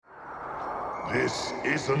This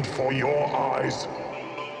isn't for your eyes.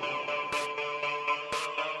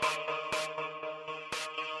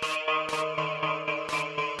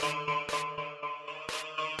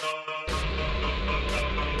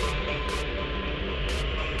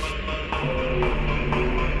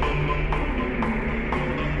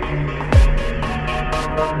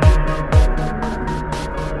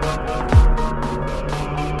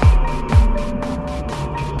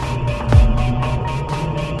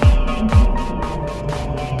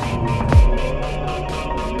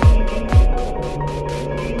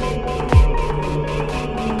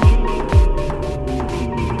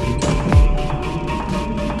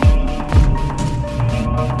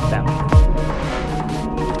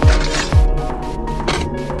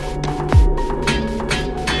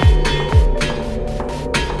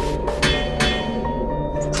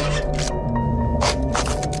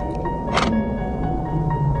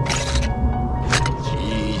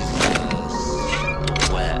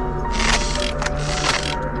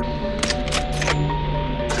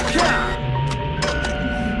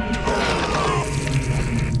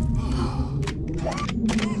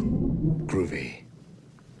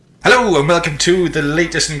 Hello and welcome to the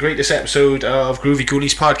latest and greatest episode of Groovy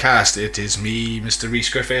Ghoulies podcast. It is me, Mr. Rhys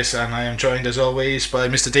Griffiths, and I am joined as always by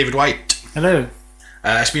Mr. David White. Hello.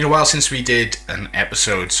 It's been a while since we did an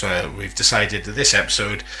episode, so we've decided that this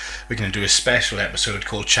episode we're going to do a special episode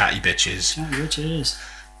called Chatty Bitches. Chatty Bitches.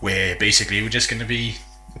 Where basically we're just going to be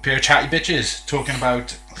a pair of chatty bitches talking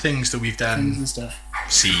about things that we've done, Things and stuff.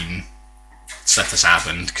 seen, stuff that's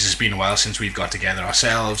happened, because it's been a while since we've got together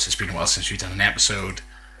ourselves. It's been a while since we've done an episode.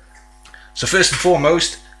 So first and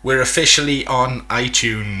foremost, we're officially on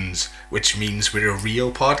iTunes, which means we're a real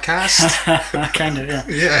podcast. Kind of, yeah.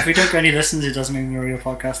 Yeah. If we don't get any listens, it doesn't mean we're a real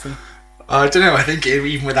podcast, though. I don't know, I think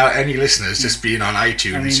even without any listeners, just being on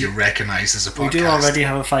iTunes, you're recognised as a podcast. We do already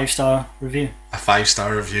have a 5-star review. A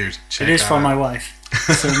 5-star review. Check It is that for out. my wife,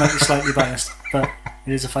 so it might be slightly biased, but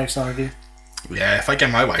it is a 5-star review. Yeah, if I get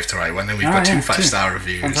my wife to write one, then we've got two 5-star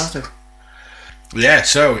reviews. Fantastic. Yeah,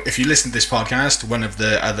 so if you listen to this podcast, one of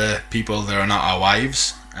the other people that are not our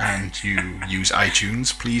wives, and you use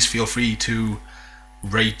iTunes, please feel free to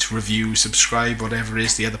rate, review, subscribe, whatever it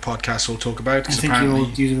is the other podcasts will talk about. I think you all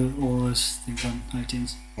do all those things on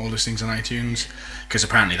iTunes. All those things on iTunes, because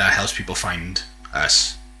apparently that helps people find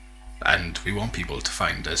us, and we want people to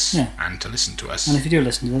find us and to listen to us. And if you do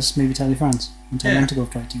listen to this, maybe tell your friends and tell them to go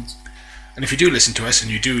to iTunes. And if you do listen to us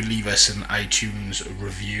and you do leave us an iTunes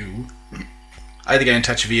review, either get in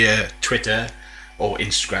touch via Twitter or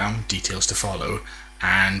Instagram, details to follow.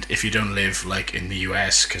 And if you don't live like in the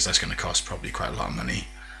US, because that's going to cost probably quite a lot of money,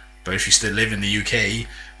 but if you still live in the UK,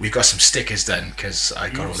 we've got some stickers done, because I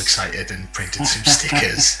got all excited and printed some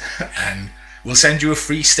stickers, and we'll send you a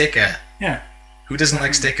free sticker. Yeah. Who doesn't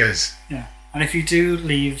like stickers? Yeah. And if you do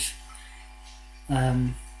leave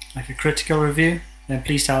like a critical review, then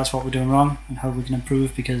please tell us what we're doing wrong and how we can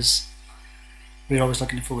improve, because we're always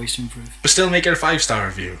looking for ways to improve. But still make it a 5-star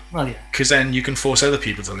review. Well, yeah. Because then you can force other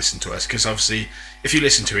people to listen to us. Because obviously, if you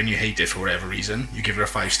listen to it and you hate it for whatever reason, you give it a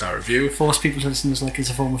 5-star review. Force people to listen to us like it's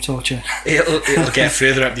a form of torture. It'll get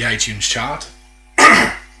further up the iTunes chart.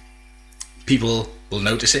 People will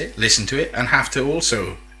notice it, listen to it, and have to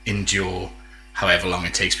also endure however long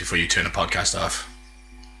it takes before you turn a podcast off.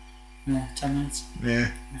 Yeah, 10 minutes.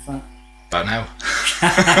 Yeah. If that. About now.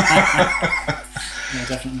 Yeah,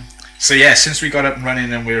 definitely. So yeah, since we got up and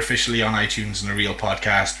running and we're officially on iTunes and a real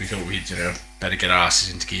podcast, we thought we'd better get our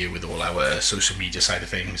asses into gear with all our social media side of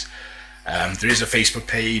things. There is a Facebook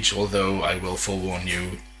page, although I will forewarn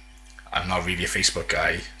you, I'm not really a Facebook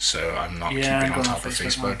guy, so I'm not keeping on top of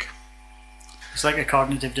Facebook. It's like a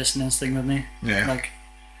cognitive dissonance thing with me. Yeah. Like,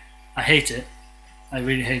 I hate it. I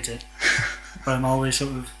really hate it. But I'm always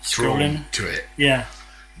sort of scrolling. Drawn to it. Yeah.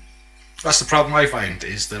 That's the problem I find,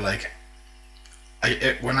 is that like,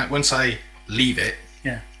 once I leave it,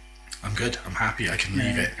 I'm good, I'm happy, I can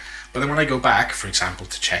leave it. But then when I go back, for example,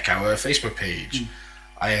 to check our Facebook page,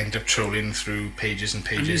 I end up trolling through pages and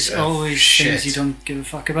pages and of always shit. things you don't give a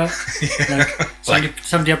fuck about. Like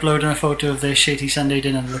somebody uploading a photo of their shitty Sunday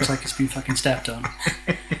dinner that looks like it's been fucking stepped on.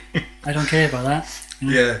 I don't care about that.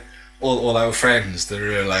 Yeah. All our friends that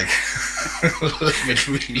are like living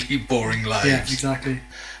really boring lives. Yeah, exactly.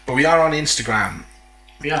 But we are on Instagram.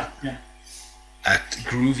 Yeah. At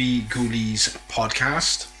Groovy Ghoulies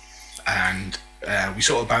Podcast, and we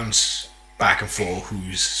sort of bounce back and forth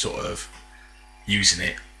who's sort of using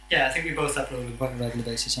it. Yeah, I think we both upload on quite a regular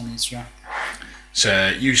basis on Instagram.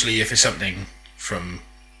 So usually if it's something from,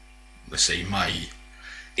 let's say, my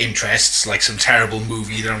interests, like some terrible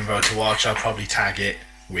movie that I'm about to watch, I'll probably tag it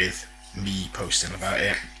with me posting about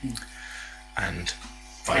it. and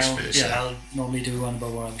vice versa. Yeah, I'll normally do one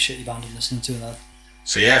about what I'm shitty band and listening to that.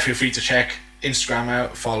 So yeah, feel free to check Instagram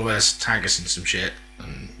out, follow us, tag us in some shit,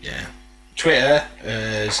 and yeah. Twitter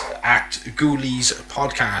is at Ghoulies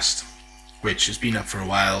Podcast, which has been up for a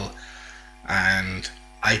while, and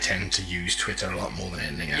I tend to use Twitter a lot more than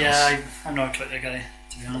anything else. Yeah, I'm not a Twitter guy,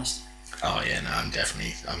 to be honest. Oh yeah, no,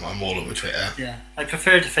 I'm all over Twitter. Yeah, I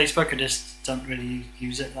prefer it to Facebook. I just don't really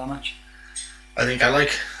use it that much. The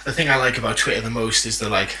thing I like about Twitter the most is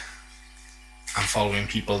that I'm following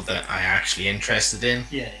people that I actually interested in.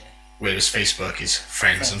 Yeah. Whereas Facebook is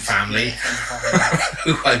friends and family,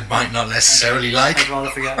 who I might not necessarily like. I'd rather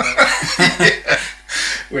forget about it. Yeah.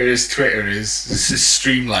 Whereas Twitter is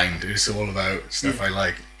streamlined. It's all about stuff I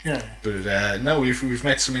like. Yeah. But no, we've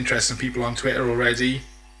met some interesting people on Twitter already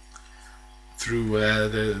through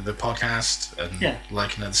the podcast and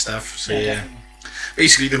liking other stuff. So yeah.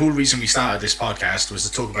 Basically, the whole reason we started this podcast was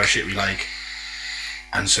to talk about shit we like,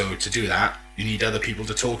 and so to do that, you need other people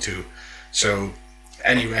to talk to. So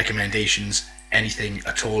any recommendations, anything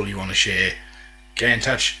at all you want to share, get in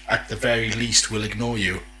touch. At the very least, we'll ignore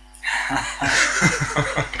you.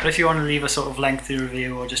 But if you want to leave a sort of lengthy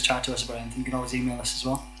review or just chat to us about anything, you can always email us as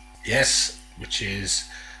well. Yes, which is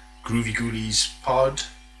GroovyGhouliespodD.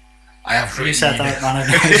 I have You said that, man.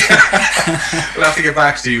 We'll have to get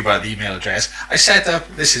back to you about the email address. I set up,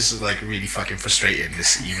 this is really fucking frustrating,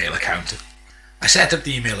 this email account. I set up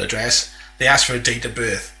the email address, they asked for a date of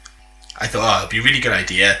birth. I thought, it'd be a really good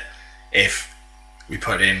idea if we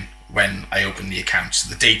put in when I open the account, so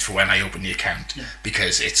the date for when I open the account,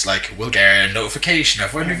 because it's we'll get a notification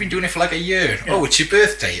of when we've been doing it for a year. Yeah. Oh, it's your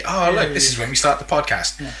birthday. Oh, look, this is when we start the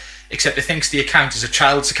podcast. Yeah. Except it thinks the account is a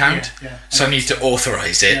child's account, so I need to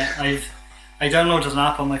authorise it. Yeah, I downloaded an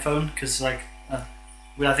app on my phone because I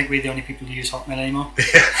think we're the only people who use Hotmail anymore.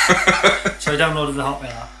 Yeah. So I downloaded the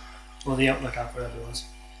Hotmail app, or the Outlook app, whatever it was,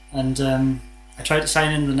 and I tried to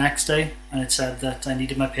sign in the next day, and it said that I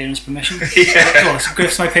needed my parents' permission. Yeah. So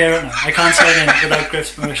Griff's my parent now. I can't sign in without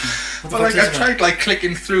Griff's permission. Well, I tried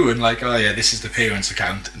clicking through and oh yeah, this is the parents'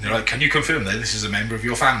 account, and they're like, can you confirm that this is a member of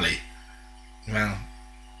your family? Well,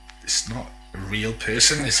 it's not a real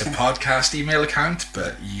person. It's a podcast email account,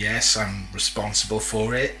 but yes, I'm responsible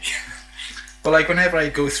for it. But whenever I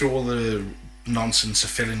go through all the nonsense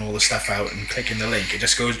of filling all the stuff out and clicking the link, it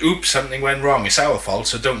just goes, oops, something went wrong. It's our fault,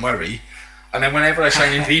 so don't worry. And then whenever I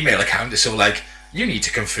sign into the email account, it's all you need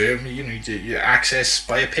to confirm, you need to access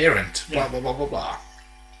by a parent, blah, blah, blah, blah, blah.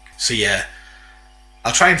 So yeah,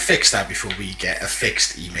 I'll try and fix that before we get a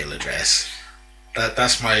fixed email address.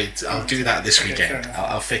 I'll do that this weekend.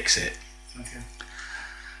 I'll fix it. Okay.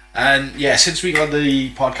 And yeah, since we got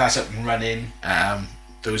the podcast up and running,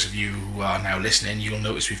 those of you who are now listening, you'll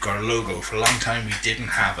notice we've got a logo. For a long time we didn't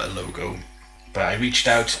have a logo, but I reached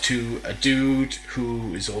out to a dude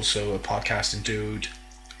who is also a podcasting dude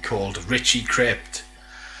called Richie Crypt.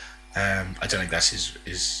 I don't think that's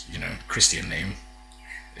his Christian name.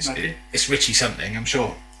 It's Richie something, I'm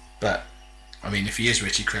sure, but I mean, if he is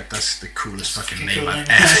Richie Crypt, that's the coolest fucking name I've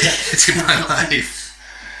ever heard in my life.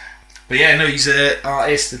 But yeah, no, he's an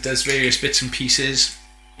artist that does various bits and pieces.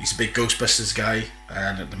 He's a big Ghostbusters guy,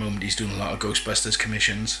 and at the moment he's doing a lot of Ghostbusters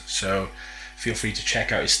commissions, so feel free to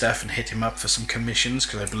check out his stuff and hit him up for some commissions,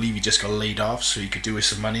 because I believe he just got laid off, so he could do with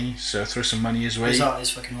some money, so throw some money his way. His art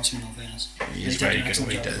is fucking awesome in all fairness. He is very good at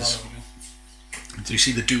what he does. Did you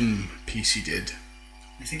see the Doom piece he did?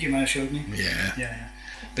 I think you might have showed me. Yeah.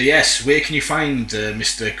 But yes, where can you find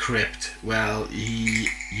Mr. Crypt? Well, he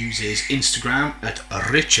uses Instagram at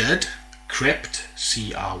Richard Crypt, Crypt.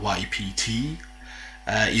 He's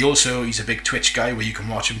a big Twitch guy where you can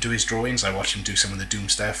watch him do his drawings. I watch him do some of the Doom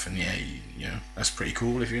stuff, and yeah, that's pretty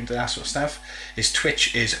cool if you're into that sort of stuff. His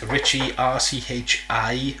Twitch is Richie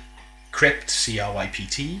RCHI Crypt,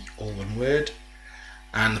 Crypt, all one word.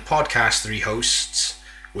 And the podcast that he hosts,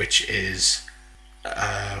 which is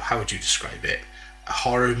how would you describe it? A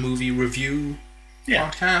horror movie review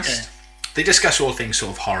podcast. Yeah. They discuss all things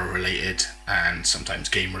sort of horror related and sometimes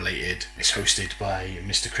game related. It's hosted by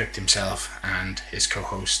Mr. Crypt himself and his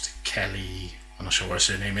co-host Kelly. I'm not sure what her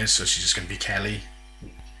surname is, so she's just going to be Kelly.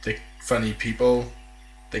 They're funny people.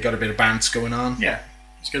 They got a bit of bands going on. Yeah,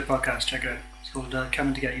 it's a good podcast. Check it out. It's called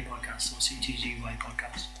Coming to Get You Podcast, or CTGY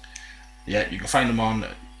Podcast. Yeah, you can find them on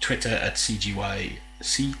Twitter at CTGY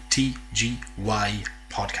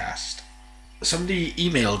Podcast. Somebody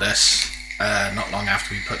emailed us not long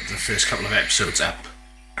after we put the first couple of episodes up,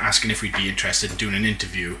 asking if we'd be interested in doing an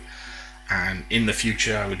interview. And in the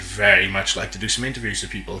future, I would very much like to do some interviews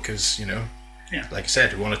with people, because, like I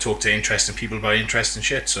said, we want to talk to interesting people about interesting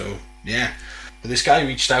shit. So, yeah. But this guy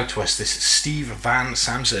reached out to us, this Steve Van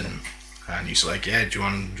Samson. And he's like, yeah, do you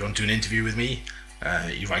want to do an interview with me?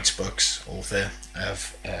 He writes books, author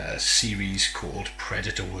of a series called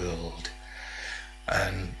Predator World.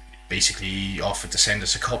 And basically he offered to send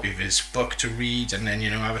us a copy of his book to read and then,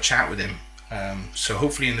 have a chat with him. So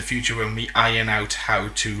hopefully in the future when we iron out how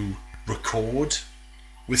to record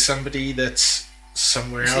with somebody that's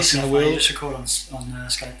somewhere else in the world. Just record on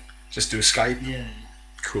Skype. Just do a Skype? Yeah.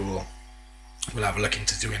 Cool. We'll have a look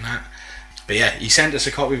into doing that. But yeah, he sent us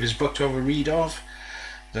a copy of his book to have a read of.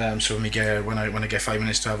 So when I get 5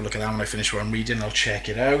 minutes to have a look at that, when I finish what I'm reading, I'll check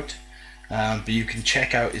it out. But you can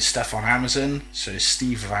check out his stuff on Amazon. So it's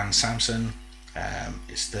Steve Van Samson.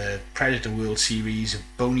 It's the Predator World series.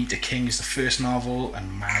 Bone Eater King is the first novel,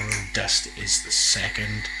 and Marrow Dust is the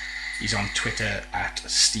second. He's on Twitter at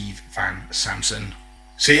Steve Van Samson.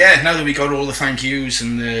 So yeah, now that we got all the thank yous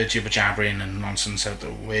and the jibber jabbering and nonsense out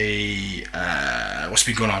the way, what's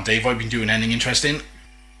been going on, Dave? Have I been doing anything interesting?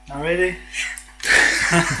 Not really.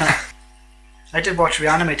 I did watch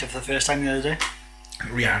Reanimator for the first time the other day.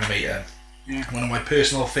 Reanimator. Yeah. One of my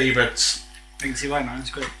personal favourites. I can see why, man. It's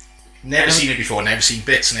great. Never seen it before, never seen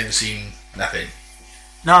bits, never seen nothing.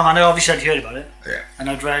 No, man, I obviously had heard about it. Yeah. And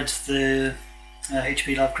I'd read the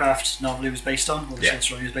H.P. Lovecraft novel it was based on, or the short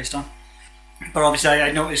story it was based on. But obviously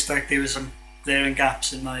I noticed like there was some glaring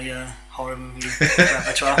gaps in my horror movie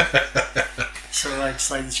repertoire. So I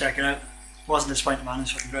decided to check it out. Wasn't disappointed, man.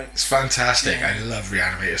 It's fucking great. It's fantastic. Yeah. I love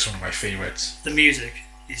Reanimator. It's one of my favourites. The music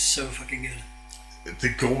is so fucking good. The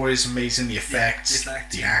gore is amazing. The effects,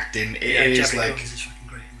 the acting, it is Jeffrey like Combs is fucking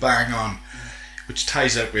great. bang on. Which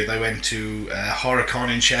ties up with I went to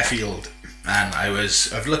HorrorCon in Sheffield, and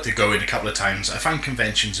I've looked at going a couple of times. I find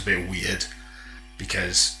conventions a bit weird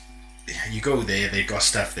because you go there, they've got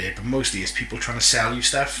stuff there, but mostly it's people trying to sell you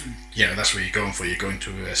stuff. That's what you're going for. You're going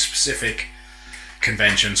to a specific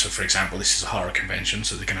convention. So for example, this is a horror convention,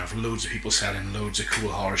 so they're going to have loads of people selling loads of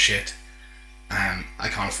cool horror shit, and I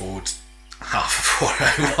can't afford half of what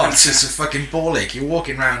I want. It's a fucking ball ache. You're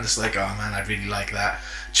walking around, it's like, oh man, I'd really like that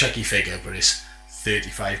Chucky figure, but it's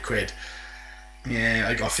 35 quid. Yeah,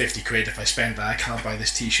 I got 50 quid. If I spend that, I can't buy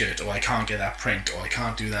this t-shirt, or I can't get that print, or I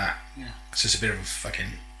can't do that. Yeah. It's just a bit of a fucking...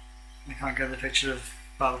 I can't get the picture of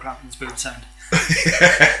Barbara Crampton's boot sound.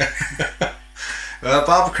 Well,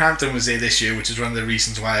 Barbara Crampton was there this year, which is one of the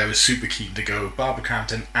reasons why I was super keen to go. Barbara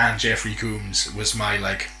Crampton and Jeffrey Combs was my,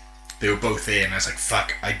 they were both there, and I was like,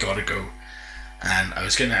 fuck, I gotta go. And I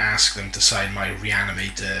was going to ask them to sign my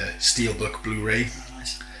Reanimator Steelbook Blu-ray. Oh,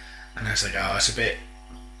 nice. And I was like, oh, it's a bit,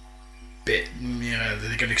 they're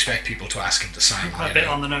going to expect people to ask him to sign. Quite a bit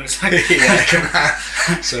on the nose. Yeah, come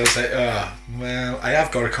on. So I was like, oh, well, I have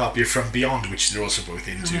got a copy of From Beyond, which they're also both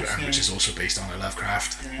into, and which is also based on a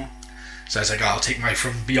Lovecraft. Yeah. So I was like, oh, I'll take my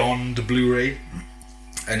From Beyond Blu-ray.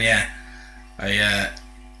 And yeah, I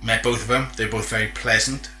met both of them. They're both very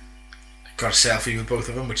pleasant. Got a selfie with both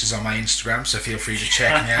of them, which is on my Instagram, so feel free to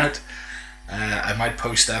check me out. I might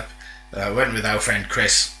post up. I went with our friend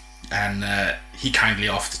Chris, and he kindly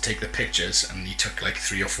offered to take the pictures, and he took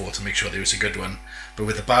 3 or 4 to make sure there was a good one. But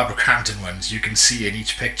with the Barbara Crampton ones, you can see in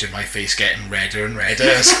each picture my face getting redder and redder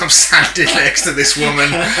as I'm standing next to this woman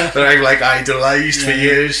that I've idolised for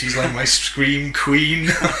years. She's like my scream queen.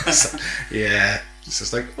 So, yeah. It's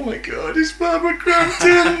just like, oh my god, it's Barbara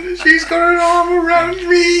Crampton. She's got an arm around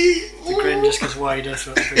me. The grin just gets wider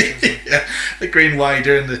throughout the pictures. Yeah, the grin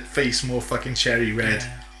wider and the face more fucking cherry red.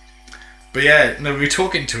 Yeah. But yeah, no, we were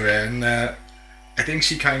talking to her, and I think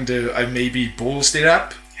she I maybe ballsed it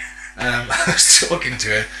up. I was talking to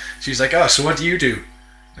her. She was like, oh, so what do you do?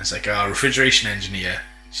 And I was like, oh, refrigeration engineer.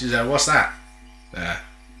 She's like, what's that?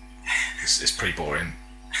 It's pretty boring.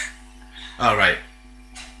 All right.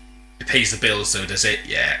 It pays the bills though, does it?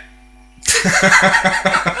 Yeah.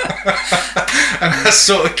 And that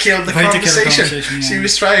sort of killed the conversation. Yeah. She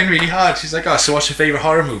was trying really hard. She's like, oh, so what's your favourite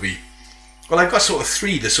horror movie? Well, I've got sort of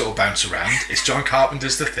 3 that sort of bounce around. It's John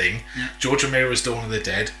Carpenter's The Thing, George Romero's Dawn of the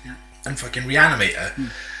Dead, and fucking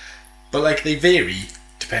Reanimator. But they vary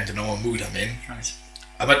depending on what mood I'm in. Right.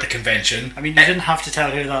 I'm at the convention. I mean, you didn't have to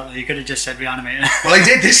tell her that. You could have just said Reanimator. Well, I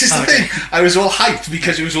did. This is the thing. I was all hyped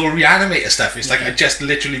because it was all Reanimator stuff. It's I'd just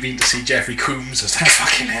literally been to see Jeffrey Combs. I was like,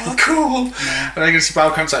 fucking hell, cool. Yeah. And I can see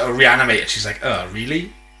Barbara Crampton's like, oh, Reanimator. She's like, oh,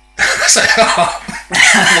 really? I was like, oh,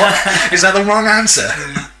 what? Is that the wrong answer?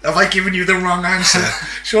 Have I given you the wrong answer?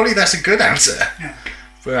 Surely that's a good answer. Yeah.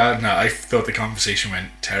 But no, I thought the conversation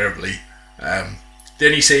went terribly. The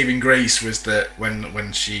only saving grace was that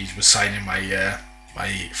when she was signing my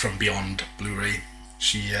From Beyond Blu-ray,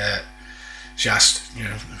 she asked,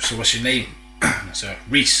 so what's your name? So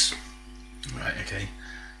Reese. Right, okay.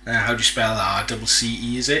 How do you spell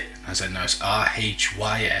RCCE? Is it? I said no, it's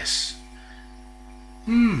RHYS.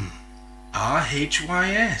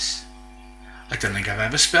 RHYS. I don't think I've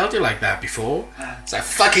ever spelled it like that before. It's like,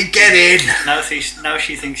 fucking get in! Now she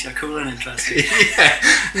thinks you're cool and interesting. Yeah.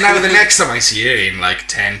 Now the next time I see her in like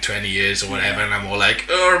 10, 20 years or whatever, and I'm all like,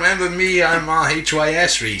 oh, remember me, I'm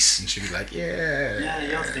RHYS Reese. And she'll be like, yeah. Yeah,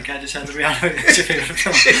 you don't think I just had the Rihanna. It's your favourite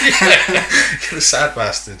film. You're a sad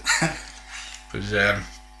bastard. But,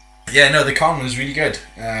 yeah, no, the con was really good.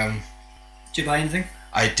 Did you buy anything?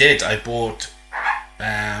 I did. I bought,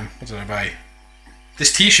 what did I buy?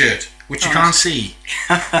 This t-shirt, which you can't see.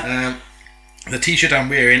 The t-shirt I'm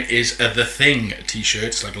wearing is a The Thing t-shirt.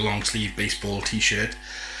 It's like a long sleeve baseball t-shirt,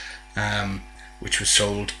 which was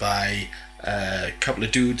sold by a couple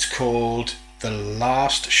of dudes called The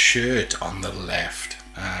Last Shirt on the Left.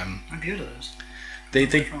 I'm good at those. They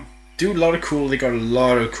do a lot of cool. They got a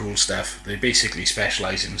lot of cool stuff. They basically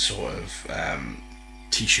specialize in sort of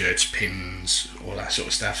t-shirts, pins, all that sort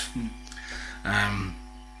of stuff.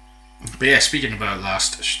 But yeah, speaking about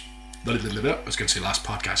last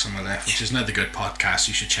podcast on the left, which is another good podcast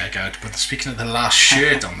you should check out. But speaking of The Last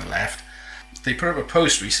Shirt on the Left, they put up a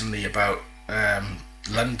post recently about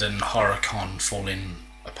London HorrorCon falling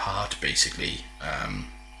apart, basically.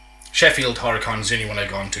 Sheffield HorrorCon is the only one I've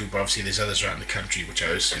gone to, but obviously there's others around the country which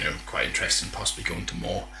I was, quite interested in possibly going to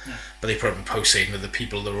more. Yeah. But they put up a post saying that the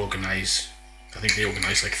people that organise, I think they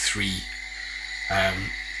organise like 3,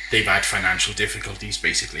 they've had financial difficulties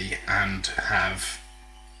basically and have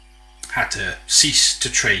had to cease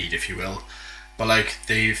to trade, if you will. But like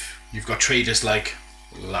you've got traders like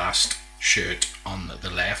Last Shirt on the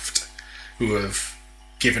Left who have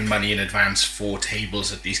given money in advance for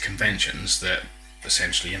tables at these conventions that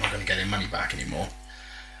essentially you're not going to get your money back anymore,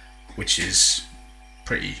 which is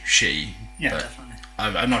pretty shitty. Yeah, but definitely.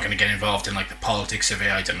 I'm not going to get involved in like the politics of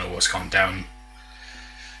it. I don't know what's gone down.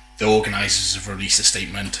 The organisers have released a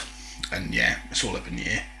statement, and yeah, it's all up in the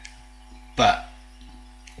air. But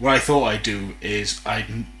what I thought I'd do is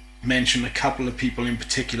I'd mention a couple of people in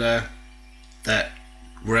particular that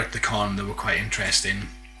were at the con that were quite interesting,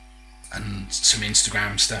 and some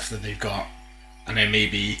Instagram stuff that they've got, and then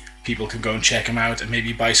maybe people can go and check them out and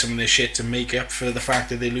maybe buy some of their shit to make up for the fact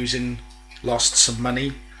that they lost some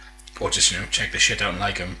money, or just check their shit out and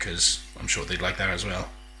like them, because I'm sure they'd like that as well.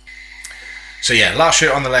 So yeah, Last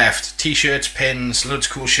Shirt on the Left, t-shirts, pins, loads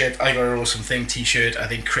of cool shit. I got an Awesome Thing t-shirt. I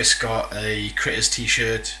think Chris got a Critters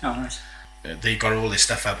t-shirt. Oh, nice. They got all this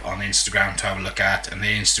stuff up on Instagram to have a look at, and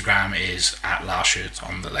their Instagram is at Last Shirt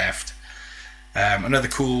on the Left. Another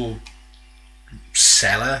cool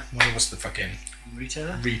seller, what was the fucking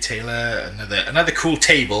retailer? Another cool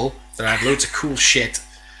table that had loads of cool shit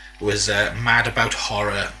was Mad About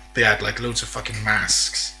Horror. They had like loads of fucking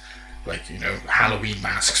masks, like Halloween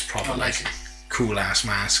masks, proper like cool ass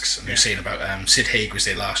masks. And they were saying about Sid Haig was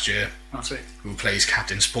there last year. Oh, sweet. Who plays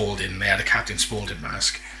Captain Spaulding. They had a Captain Spaulding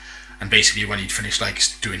mask, and basically when he'd finished like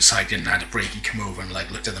doing sighting and had a break, he'd come over and like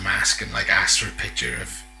looked at the mask and like asked for a picture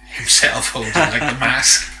of himself holding like the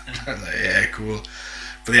mask. I was like, yeah, cool.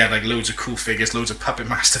 But they had like loads of cool figures, loads of Puppet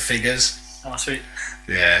Master figures. Oh, sweet.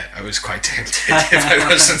 Yeah, I was quite tempted if I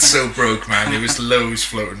wasn't so broke, man. There was loads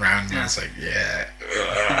floating around, and I was like, yeah.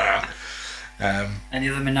 Any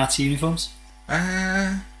of them in Nazi uniforms?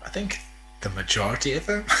 I think the majority of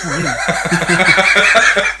them.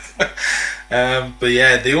 But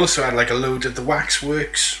yeah, they also had like a load of the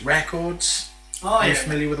Waxworks records. Oh, Are you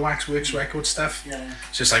familiar with Waxworks record stuff? Yeah.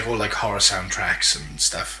 It's just like all like horror soundtracks and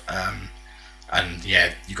stuff. And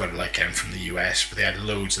yeah, you got to like get them from the US, but they had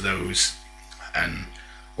loads of those. And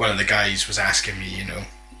one of the guys was asking me,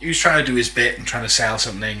 he was trying to do his bit and trying to sell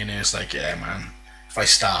something, and he was like, yeah, man, if I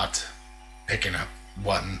start picking up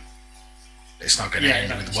one, it's not going to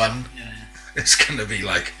end with one. Yeah. It's going to be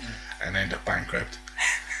like, and end up bankrupt.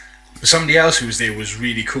 But somebody else who was there was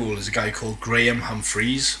really cool is a guy called Graham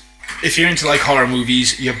Humphreys. If you're into like horror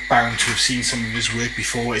movies, you're bound to have seen some of his work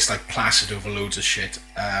before. It's like plastered over loads of shit.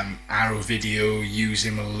 Arrow Video use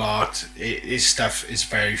him a lot. His stuff is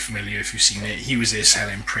very familiar if you've seen it. He was there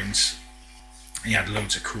selling prints. He had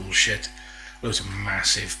loads of cool shit, loads of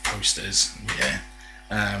massive posters. Yeah,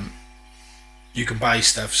 you can buy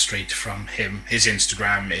stuff straight from him. His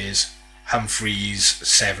Instagram is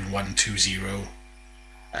Humphreys7120.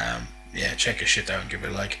 Yeah, check his shit out and give it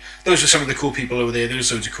a like. Those are some of the cool people over there.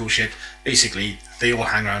 There's loads of cool shit. Basically, they all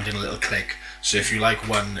hang around in a little clique. So if you like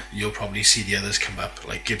one, you'll probably see the others come up.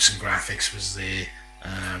 Like Gibson Graphics was there.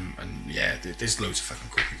 And yeah, there's loads of fucking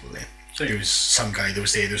cool people there. So there was some guy that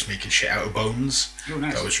was there that was making shit out of bones. Oh,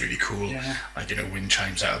 nice. That was really cool. Yeah. Like, wind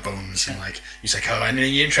chimes out of bones. And like, he's like, oh,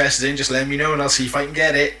 anything you're interested in, just let me know and I'll see if I can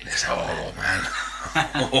get it. And it's like, oh, man.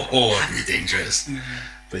 It'd be dangerous. Mm-hmm.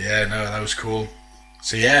 But yeah, no, that was cool.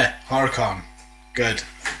 So yeah, HorrorCon, good.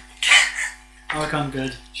 HorrorCon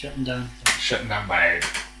good, shutting down. Shutting down by.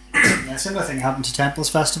 A similar thing happened to Temples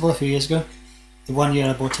Festival a few years ago. The one year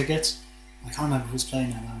I bought tickets, I can't remember who was playing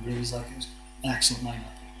now, but it was an excellent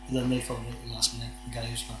lineup. But then they followed it at the last minute. The guy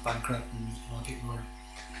who's went bankrupt and a lot of people were.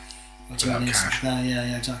 Without cash.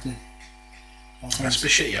 Yeah, exactly. That's a bit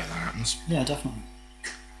shitty how that happens. Yeah, definitely.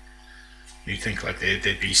 You'd think like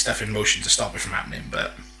there'd be stuff in motion to stop it from happening,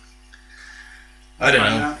 but I don't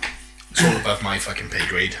know. It's all above my fucking pay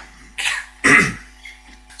grade.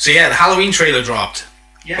 So yeah, the Halloween trailer dropped.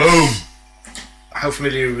 Yes. Boom! How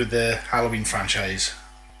familiar are you with the Halloween franchise?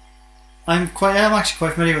 I'm actually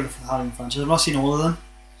quite familiar with the Halloween franchise. I've not seen all of them,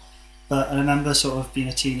 but I remember sort of being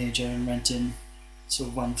a teenager and renting sort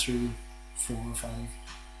of 1 through 4 or 5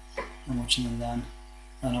 and watching them then.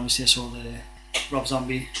 And obviously I saw the Rob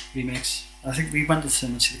Zombie remakes. I think we went to the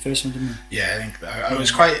cinema to see the first one, didn't we? Yeah, I think I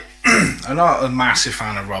was quite. I'm not a massive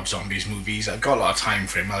fan of Rob Zombie's movies. I've got a lot of time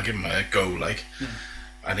for him. I'll give him a go.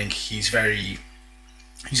 I think he's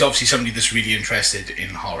obviously somebody that's really interested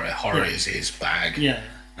in horror. Horror is his bag. Yeah.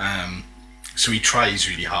 So he tries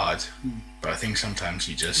really hard, but I think sometimes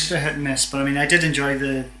he just. It's a hit and miss, but I mean, I did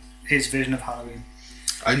enjoy his version of Halloween.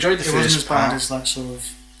 I enjoyed the first part. It wasn't as bad as that sort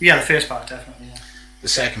of. Yeah, the first part definitely. Yeah. The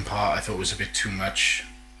second part I thought was a bit too much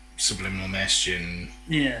subliminal messaging.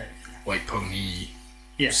 Yeah. White pony.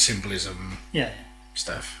 Yeah. Symbolism. Yeah.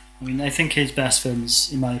 Stuff. I mean, I think his best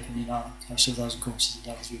films, in my opinion, are House of a Thousand Corpses and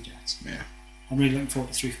Devil's Rejects. Yeah. I'm really looking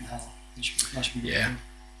forward to 3 from Hell. That should be good. Yeah.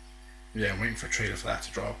 Yeah, I'm waiting for a trailer for that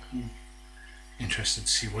to drop. Interested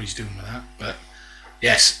to see what he's doing with that. But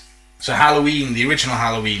yes. So Halloween, the original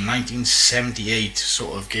Halloween, 1978,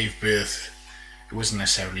 sort of gave birth. It wasn't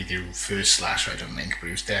necessarily the first slasher, I don't think, but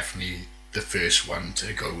it was definitely the first one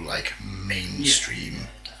to go like mainstream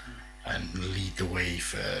and lead the way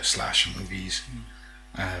for slasher movies.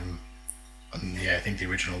 And yeah, I think the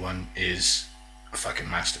original one is a fucking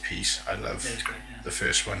masterpiece. I love the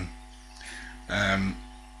first one.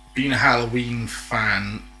 Being a Halloween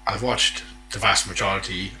fan, I've watched the vast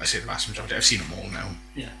majority. I say the vast majority. I've seen them all now.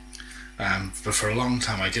 Yeah. But for a long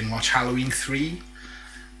time, I didn't watch Halloween 3.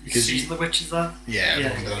 Because Season of the Witches, though.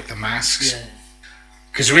 Yeah, the masks. Yeah.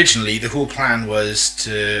 Because originally the whole plan was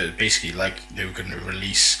to basically they were going to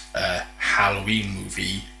release a Halloween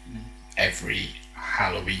movie every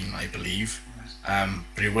Halloween, I believe.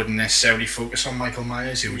 But it wouldn't necessarily focus on Michael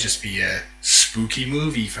Myers. It would just be a spooky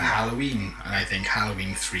movie for Halloween, and I think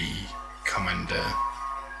Halloween 3 come under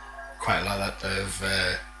quite a lot of.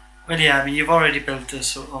 Well, yeah, I mean, you've already built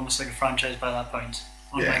this almost like a franchise by that point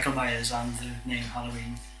on Yeah. Michael Myers and the name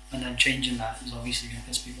Halloween, and then changing that is obviously going to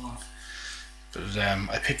piss people off. But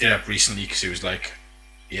I picked it up recently because it was like,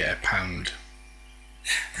 yeah, £1.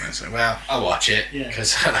 And I was like, well, I'll watch it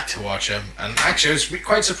because I like to watch them. And actually, I was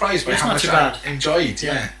quite surprised by how much I enjoyed.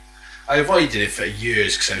 Yeah, I avoided it for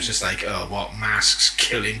years because I was just like, oh, what, masks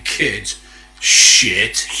killing kids?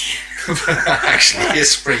 Shit. But actually,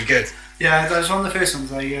 it's pretty good. Yeah, that was one of the first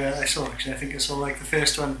ones I saw. Actually, I think I saw like the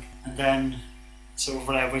first one, and then so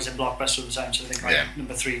when I was in Blockbuster at the time, so I think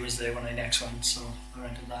number 3 was there when I next went, so I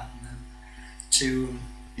rented that, and then 2.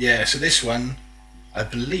 Yeah, so this one, I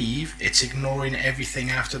believe it's ignoring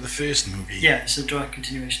everything after the first movie. Yeah, it's a direct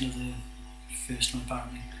continuation of the first one,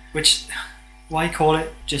 apparently. Which, why call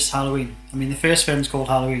it just Halloween? I mean, the first film's called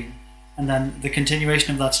Halloween, and then the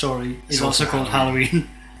continuation of that story is also called Halloween.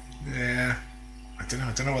 Yeah, I don't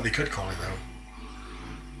know what they could call it though.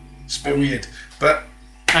 It's a bit weird, but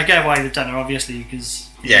I get why they've done it, obviously, because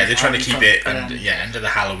they're trying to keep it under the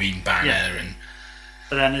Halloween banner,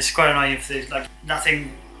 but then it's quite annoying if there's like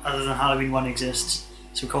nothing other than Halloween 1 exists,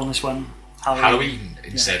 so we're calling this one Halloween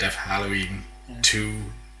instead of Halloween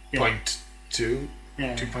 2.2,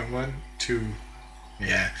 2.1, 2.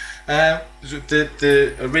 Yeah.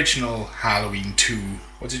 The original Halloween 2.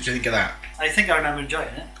 What did you think of that? I think I remember enjoying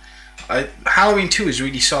it. Halloween 2 is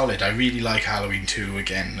really solid. I really like Halloween 2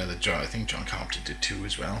 again. I think John Carpenter did 2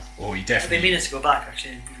 as well. Or he definitely. I've been meaning to go back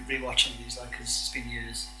actually and rewatch some of these, because it's been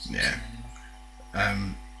years. Yeah.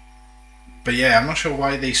 But yeah, I'm not sure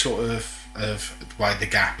why they sort of why the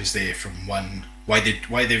gap is there from 1. Why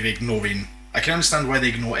they're ignoring. I can understand why they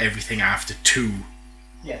ignore everything after 2.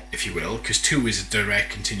 Yeah. If you will, because 2 is a direct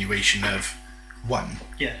continuation of 1.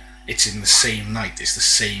 Yeah. It's in the same night. It's the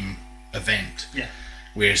same event. Yeah.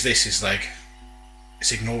 Whereas this is like,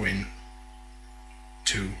 it's ignoring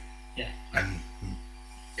 2. Yeah. And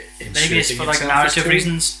maybe it's for like narrative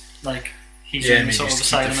reasons, like he's in sort of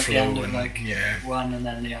asylum at the end of like 1, and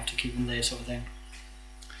then they have to keep him there, sort of thing.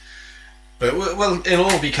 But well, it'll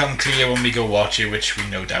all become clear when we go watch it, which we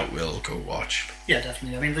no doubt will go watch. Yeah,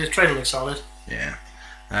 definitely. I mean, the trailer looks solid. Yeah.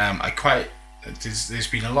 There's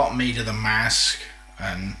been a lot made of The Mask,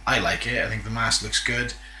 and I like it. I think The Mask looks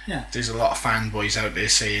good. Yeah. There's a lot of fanboys out there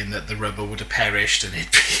saying that the rubber would have perished and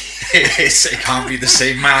it can't be the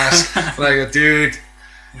same mask. Like, dude,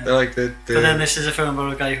 Yeah. they're like But then this is a film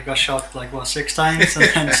about a guy who got shot 6 times and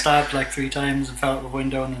then stabbed 3 times and fell out of a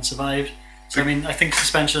window and then survived. So I mean, I think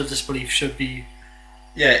suspension of disbelief should be.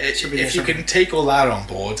 Yeah, should be if you can take all that on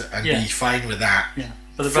board and be fine with that. Yeah.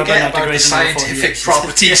 But the rubber forget not about the degrading over 40 scientific years.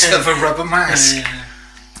 properties of a rubber mask. Yeah.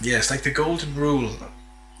 Yeah, it's like the golden rule.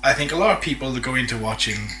 I think a lot of people that go into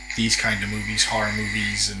watching these kind of movies, horror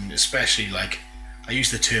movies, and especially I use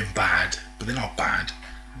the term bad, but they're not bad,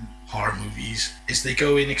 horror movies, is they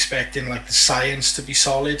go in expecting the science to be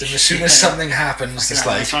solid, and as soon as something happens, it's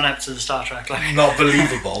it's not episode of Star Trek. not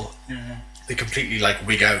believable. Yeah. They completely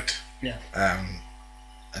wig out. Yeah.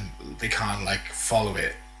 And they can't follow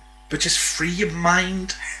it. But just free your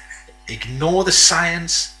mind, ignore the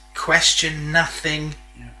science, question nothing.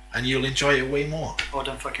 And you'll enjoy it way more. Or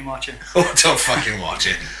don't fucking watch it. Or don't fucking watch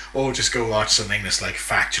it. Or just go watch something that's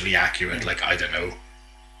factually accurate, I don't know,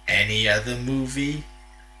 any other movie.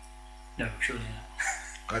 No, surely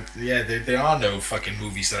not. Yeah, there are no fucking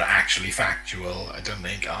movies that are actually factual, I don't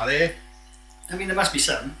think, are there? I mean, there must be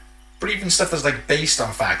some. But even stuff that's based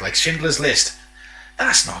on fact, like Schindler's List,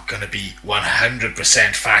 that's not going to be 100%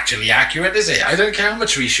 factually accurate, is it? I don't care how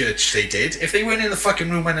much research they did. If they weren't in the fucking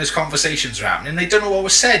room when those conversations were happening, they don't know what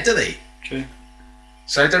was said, do they? True.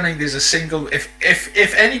 So I don't think there's a single...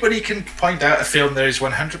 If anybody can point out a film that is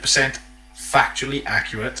 100% factually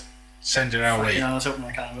accurate, send it our way. Yeah, let's open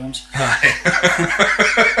my can of worms. I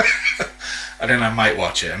don't know, I might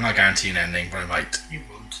watch it. I'm not guaranteeing anything, but I might. You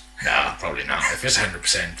won't. No, probably not. If it's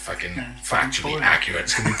 100% fucking factually boring. accurate,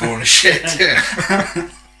 it's going to be boring as shit.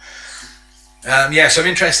 So I'm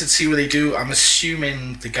interested to see what they do. I'm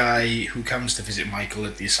assuming the guy who comes to visit Michael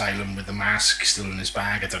at the asylum with the mask still in his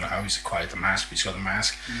bag, I don't know how he's acquired the mask, but he's got the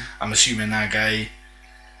mask. I'm assuming that guy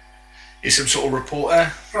is some sort of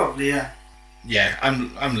reporter. Probably, yeah. Yeah,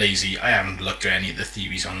 I'm lazy. I haven't looked at any of the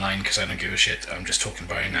theories online because I don't give a shit. I'm just talking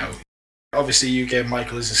about it now. Obviously, you get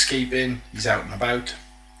Michael is escaping. He's out and about.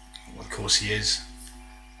 Well, of course he is.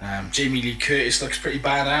 Jamie Lee Curtis looks pretty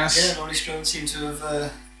badass. Yeah, Laurie Strode seems to have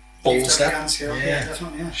Ballsed up. Yeah,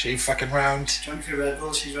 definitely, yeah. She fucking round. Drunk for Red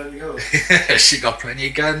Bull, she's ready to go. She got plenty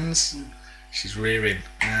of guns. She's rearing.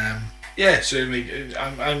 Certainly.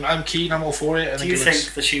 I'm keen. I'm all for it. Do you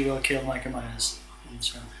think that she will kill Michael Myers?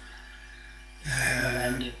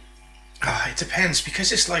 It depends,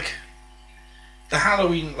 because it's the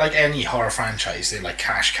Halloween, any horror franchise, they're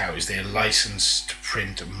cash cows. They're licensed to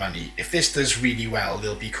print money. If this does really well,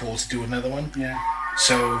 they'll be called to do another one. Yeah.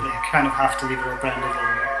 So they kind of have to leave it all branded.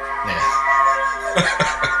 Yeah.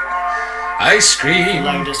 Ice cream. The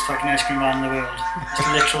loudest fucking ice cream man in the world. It's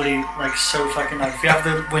literally so fucking loud. If you have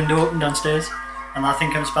the window open downstairs and that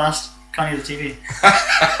thing comes past, can't hear the TV.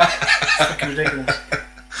 It's fucking ridiculous.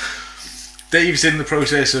 Dave's in the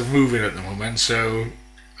process of moving at the moment, so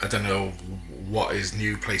I don't know what his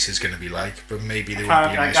new place is going to be like, but maybe there will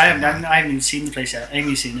be a nice I haven't even seen the place yet.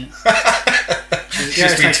 Amy's seen it.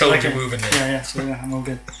 She's been told to move in there. Yeah, so I'm all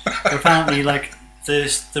good. But apparently, the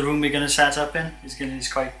room we're going to set up in is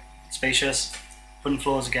quite spacious. Putting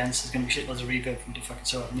floors against, there's going to be shitloads of reverb from the fucking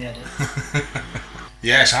sort in the edit.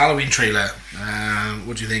 Yes, Halloween trailer.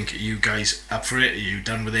 What do you think? Are you guys up for it? Are you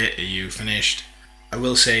done with it? Are you finished? I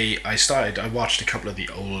will say I watched a couple of the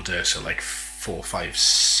older, so 4, 5,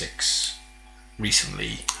 6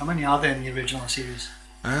 recently. How many are there in the original series?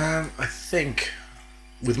 I think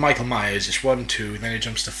with Michael Myers it's 1, 2, then it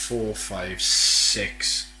jumps to 4, 5,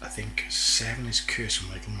 6. I think 7 is Curse of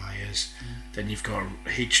Michael Myers. Then you've got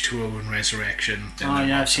H2O and Resurrection.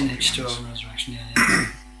 I've seen H2O and Resurrection. Yeah.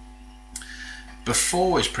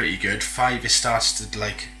 Before is pretty good. 5 it starts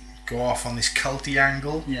to go off on this culty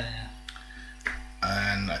angle. Yeah.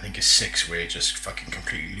 And I think it's 6 where it just fucking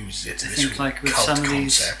completely loses it to this with cult some of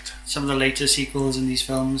concept. Some of the later sequels in these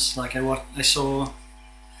films, I saw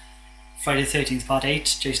Friday the 13th Part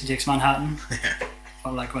 8, Jason Takes Manhattan. Yeah.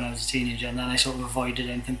 When I was a teenager, and then I sort of avoided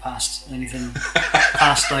anything past the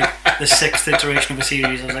 6th iteration of a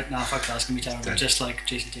series. I was like, nah, fuck that, it's gonna be terrible. Just like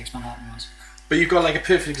Jason Takes Manhattan was. But you've got a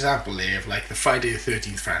perfect example there of the Friday the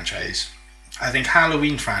 13th franchise. I think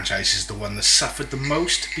Halloween franchise is the one that suffered the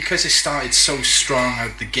most because it started so strong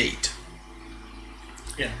out the gate.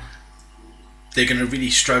 Yeah. They're going to really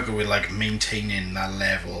struggle with maintaining that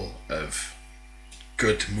level of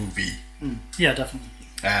good movie. Yeah, definitely.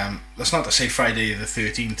 That's not to say Friday the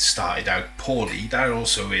 13th started out poorly. That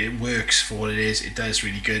also, it works for what it is. It does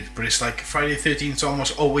really good. But it's Friday the 13th's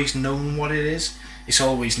almost always known what it is. It's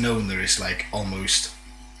always known that it's almost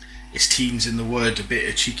it's teens in the wood, a bit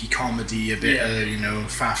of cheeky comedy, a bit of,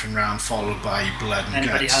 faffing around, followed by blood and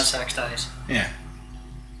Anybody guts. has sex dies. Yeah.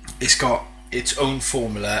 It's got its own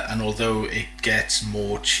formula, and although it gets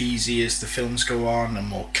more cheesy as the films go on and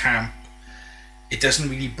more camp, it doesn't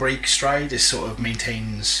really break stride. It sort of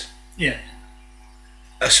maintains. Yeah.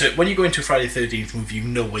 So when you go into a Friday the 13th movie, you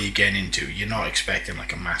know what you're getting into. You're not expecting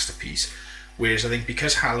like a masterpiece. Whereas I think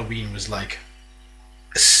because Halloween was like,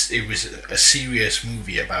 it was a serious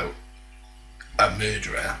movie about a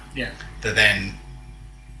murderer. Yeah. That then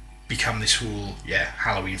become this whole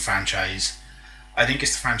Halloween franchise. I think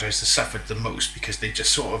it's the franchise that suffered the most because they've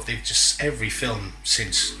just every film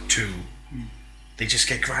since 2, they just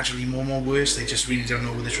get gradually more and more worse. They just really don't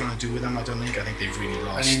know what they're trying to do with them. I think they've really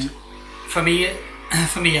lost. I mean, for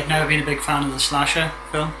me, I've never been a big fan of the slasher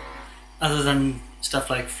film, other than stuff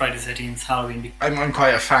like Friday the 13th, Halloween. I'm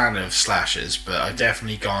quite a fan of slashers, but I've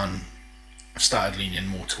definitely started leaning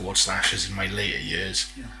more towards slashers in my later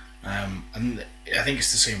years. Yeah. And I think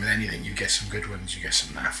it's the same with anything. You get some good ones, you get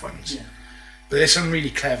some naff ones. Yeah. But there's some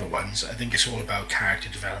really clever ones. I think it's all about character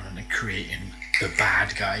development and creating the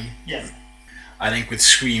bad guy. Yeah. I think with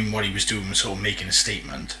Scream, what he was doing was sort of making a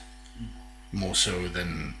statement, more so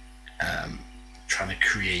than trying to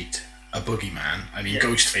create a boogeyman. I mean,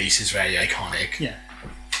 Ghostface is very iconic. Yeah.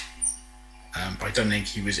 But I don't think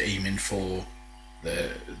he was aiming for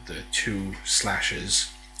the two slashers,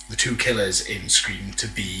 the two killers in Scream to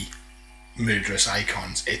be murderous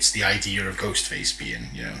icons. It's the idea of Ghostface being,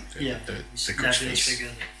 the Ghostface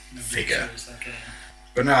figure.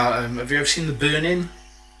 But now, have you ever seen The Burning?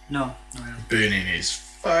 No. Burning is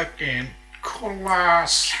fucking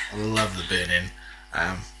class. I love The Burning.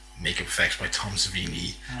 Makeup effects by Tom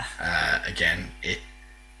Savini. Again, it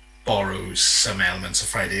borrows some elements of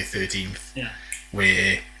Friday the 13th. Yeah.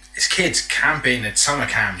 Where it's kids camping at summer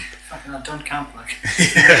camp. Fucking don't camp like.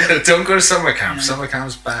 Don't go to summer camp. Yeah. Summer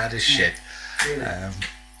camp's bad as shit. Really?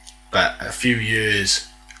 But a few years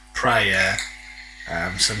prior,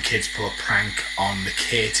 some kids pull a prank on the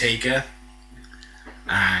caretaker,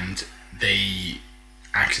 and they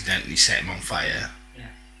accidentally set him on fire. Yeah.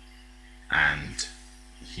 And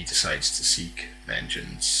he decides to seek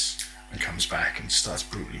vengeance and comes back and starts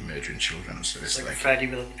brutally murdering children. So it's like Freddy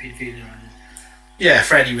without the pedophilia. Yeah,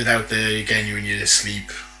 Freddy without the getting you in your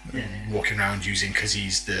sleep, walking around because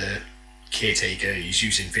he's the caretaker. He's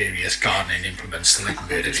using various gardening implements to like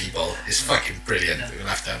murder people. It's fucking brilliant. Yeah. We'll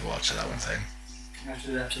have to have a watch of that one time.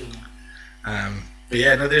 Absolutely. But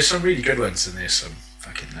yeah, no, there's some really good ones and there's some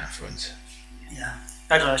fucking naff ones. Yeah,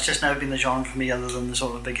 I don't know. It's just never been the genre for me, other than the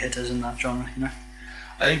sort of big hitters in that genre.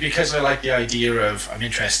 I think because I like the idea of, I'm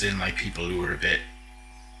interested in like people who are a bit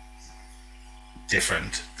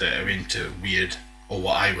different, that are into weird, or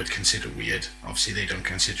what I would consider weird. Obviously they don't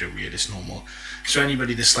consider it weird, it's normal. So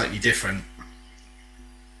anybody that's slightly different,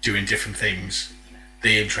 doing different things,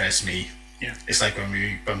 they interest me. Yeah. It's like when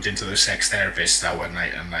we bumped into those sex therapists that one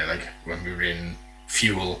night, and when we were in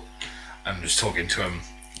Fuel and was talking to him.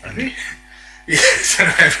 And yes, I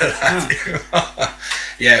remember that.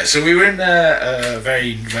 Yeah, so we were in a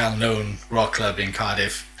very well-known rock club in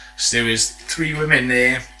Cardiff. So there was 3 women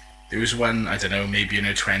there. There was one, I don't know, maybe in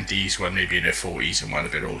her 20s, one maybe in her 40s, and one a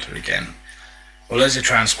bit older again. Well, as it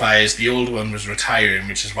transpires, the old one was retiring,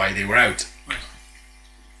 which is why they were out. Right.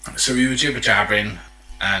 So we were jibber-jabbering,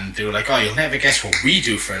 and they were like, oh, you'll never guess what we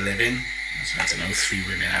do for a living. So, I don't know, 3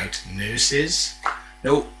 women out. Nurses?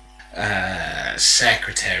 Nope.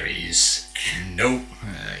 Secretaries? Nope.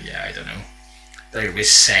 I don't know. We're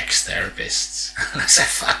sex therapists. I said,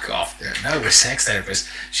 fuck off. No, we're sex therapists.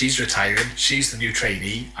 She's retiring. She's the new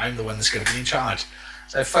trainee. I'm the one that's going to be in charge.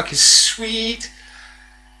 So fucking sweet.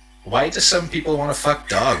 Why do some people want to fuck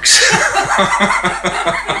dogs?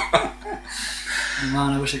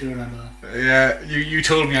 Man, I wish I could remember that. Yeah, you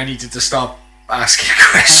told me I needed to stop asking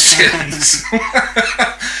questions.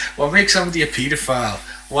 What makes somebody a paedophile?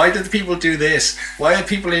 Why do the people do this? Why are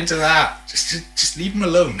people into that? Just leave them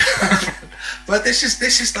alone. But this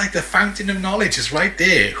is like the fountain of knowledge is right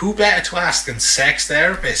there. Who better to ask than sex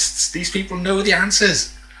therapists? These people know the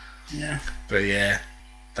answers. Yeah. But yeah,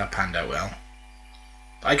 that panned out well.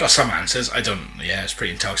 I got some answers. I was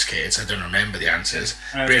pretty intoxicated, so I don't remember the answers.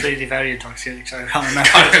 I was clearly very intoxicated, so I can't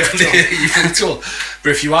remember at all.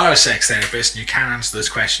 But if you are a sex therapist and you can answer those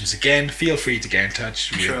questions again, feel free to get in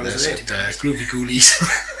touch with us at Groovy Ghoulies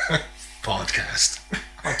podcast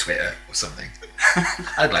on Twitter or something.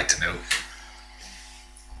 I'd like to know.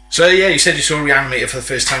 So yeah, you said you saw Reanimator for the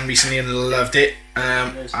first time recently and loved it.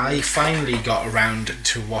 I finally got around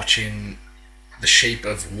to watching The Shape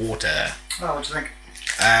of Water. Oh, what do you think?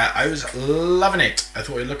 I was loving it. I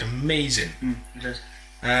thought it looked amazing. It is.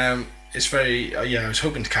 It's very I was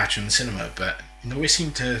hoping to catch it in the cinema, but no one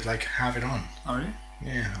seemed to like have it on. Oh really?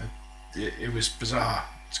 Yeah, it was bizarre.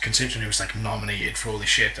 Considering it was like nominated for all this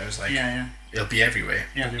shit, I was like, it'll be everywhere.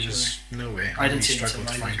 Yeah, but it was nowhere. I didn't really see it struggled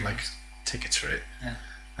to until find I like tickets for it. Yeah.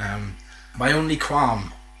 My only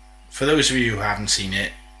qualm, for those of you who haven't seen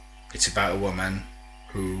it, it's about a woman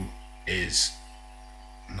who is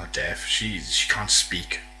not deaf. She can't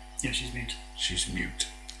speak. Yeah, she's mute. She's mute,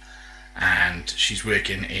 and she's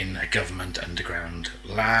working in a government underground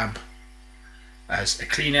lab as a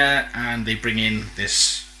cleaner. And they bring in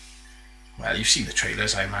this. Well, you've seen the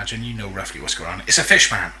trailers, I imagine. You know roughly what's going on. It's a fish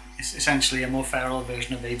man. It's essentially a more feral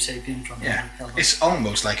version of Abe Sapien from Hellboy. It's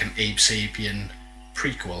almost like an Abe Sapien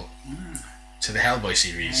prequel to the Hellboy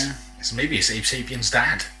series. Yeah. So maybe it's Abe Sapien's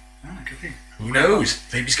dad. It could be. Who knows?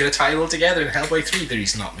 Maybe he's going to tie it all together in Hellboy 3 that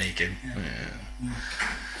he's not making.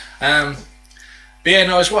 But yeah,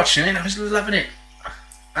 no, I was watching it and I was loving it.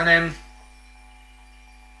 And then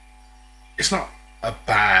it's not a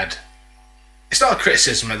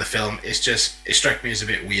criticism of the film, it struck me as a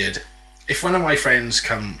bit weird. If one of my friends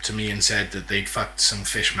come to me and said that they'd fucked some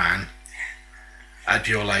fish man, I'd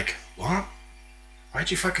be all like, what?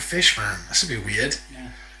 Why'd you fuck a fish man? That's a bit weird.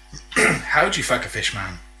 Yeah. How'd you fuck a fish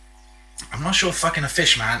man? I'm not sure fucking a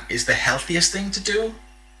fish man is the healthiest thing to do.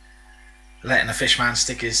 Letting a fish man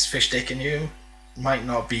stick his fish dick in you might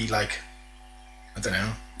not be like, I don't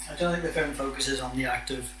know. I don't think the film focuses on the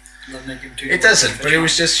act of lovemaking two. It doesn't, but it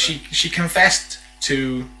was just she confessed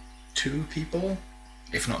to 2 people,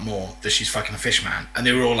 if not more, that she's fucking a fish man, and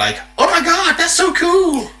they were all like, "Oh my god, that's so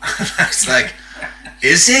cool!" I was like,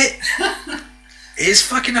 "Is it? Is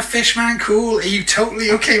fucking a fish man cool? Are you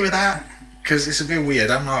totally okay with that?" Because it's a bit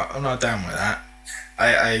weird. I'm not down with that.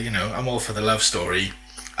 I'm all for the love story,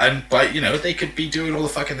 but they could be doing all the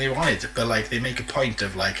fucking they wanted, but like they make a point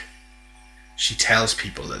of like, she tells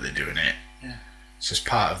people that they're doing it. Yeah. It's just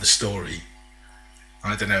part of the story.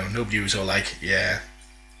 I don't know. Nobody was all like, yeah,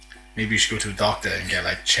 maybe you should go to a doctor and get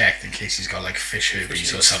like checked in case he's got like fish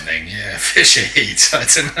herpes or something. Yeah, fish AIDS. I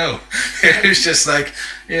don't know. It was just like,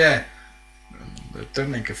 yeah, I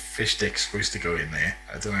don't think a fish dick's supposed to go in there.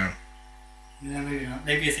 I don't know. Yeah, maybe not.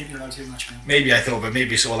 Maybe you're thinking about it too much, man. Maybe I thought, but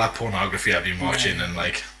maybe it's all that pornography I've been watching and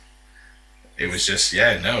like, it was just,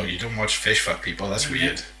 no, you don't watch fish fuck people. That's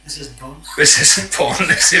weird. This isn't porn. This isn't porn.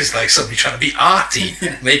 This is like somebody trying to be arty,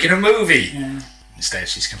 making a movie. Yeah. Instead,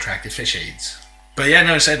 she's contracted fish AIDS. But yeah,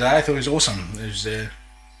 no, I said that. I thought it was awesome. I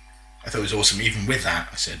thought it was awesome even with that.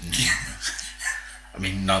 I said, I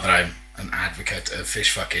mean, not that I'm an advocate of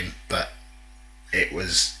fish fucking, but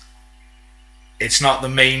it's not the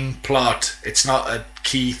main plot. It's not a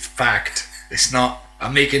key fact. It's not,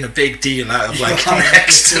 I'm making a big deal out of like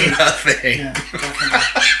next to nothing. Yeah, definitely.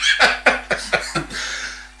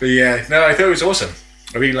 But yeah, no, I thought it was awesome.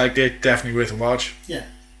 I really liked it. Definitely worth a watch. Yeah.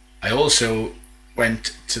 I also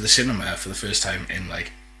went to the cinema for the first time in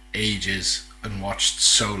like ages and watched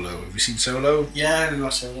Solo. Have you seen Solo? Yeah, we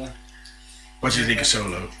watched Solo. What do you think of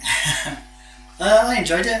Solo? I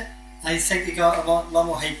enjoyed it. I think it got a lot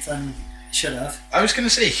more hate than it should have. I was going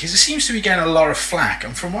to say, because it seems to be getting a lot of flack,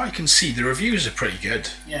 and from what I can see, the reviews are pretty good.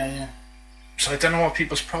 Yeah. So I don't know what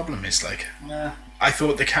people's problem is. Like, Yeah. I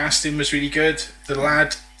thought the casting was really good. The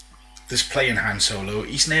lad that's playing Han Solo,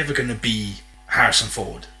 he's never going to be Harrison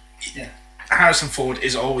Ford. Yeah. Harrison Ford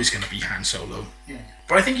is always going to be Han Solo. Yeah.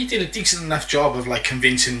 But I think he did a decent enough job of like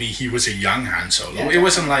convincing me he was a young Han Solo. Yeah, it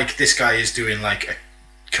wasn't like this guy is doing like a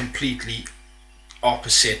completely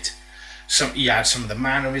opposite. He had some of the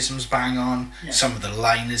mannerisms bang on. Yeah. Some of the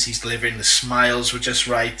liners he's delivering, the smiles were just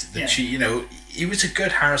right. He was a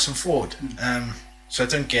good Harrison Ford. So I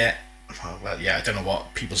don't get. I don't know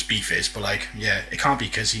what people's beef is, but like, it can't be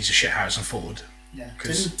because he's a shit Harrison Ford. Yeah.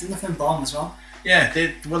 Didn't the film bomb as well? Yeah,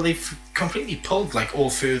 they've completely pulled like all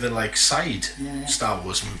further like side Yeah. Star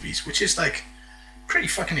Wars movies, which is like pretty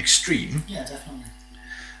fucking extreme. Yeah, definitely.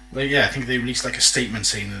 But yeah, I think they released like a statement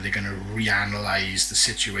saying that they're going to reanalyze the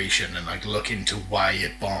situation and like look into why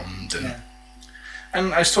it bombed.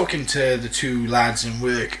 And I was talking to the 2 lads in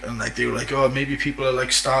work, and like they were like, "Oh, maybe people are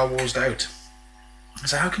like Star Wars'd out." I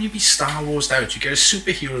was like, "How can you be Star Wars'd out? You get a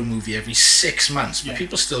superhero movie every 6 months, but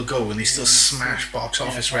people still go and they still smash box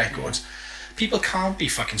office records. People can't be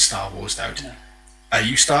fucking Star Wars'd out." Yeah. Are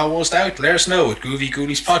you Star Wars'd out? Let us know at Groovy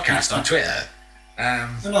Ghoulies Podcast on Twitter. No,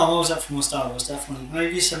 I'm always up for more Star Wars, definitely.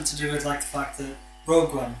 Maybe something to do with like the fact that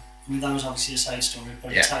Rogue One, I mean, that was obviously a side story,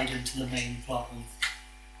 but it tied into the main plot of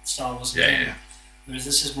Star Wars. Yeah. Whereas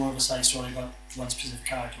this is more of a side story about one specific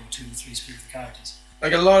character or 2 or 3 specific characters.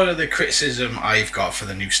 Like a lot of the criticism I've got for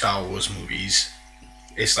the new Star Wars movies,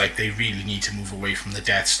 it's like they really need to move away from the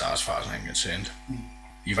Death Star as far as I'm concerned.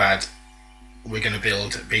 you've had, we're going to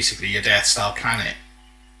build basically a Death Star planet,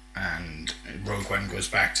 and Rogue One goes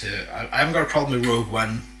back to. I haven't got a problem with Rogue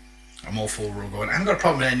One. I'm all for Rogue One. I haven't got a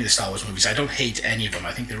problem with any of the Star Wars movies. I don't hate any of them.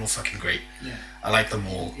 I think they're all fucking great. Yeah. I like them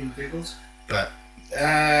all. In prequels? But,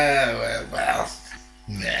 well,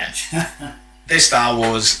 nah. They're Star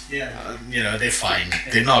Wars. Yeah. They're fine.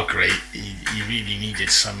 They're not great. You really needed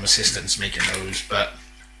some assistance making those. But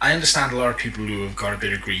I understand a lot of people who have got a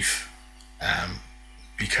bit of grief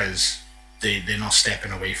because they're not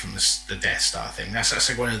stepping away from the Death Star thing. That's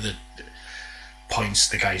like one of the points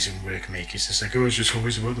the guys in work make. It's just like, oh, it's just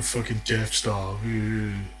always about the fucking Death Star.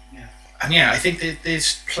 Yeah. And yeah, I think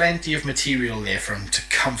there's plenty of material there for them to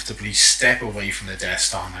comfortably step away from the Death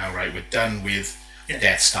Star now, right? We're done with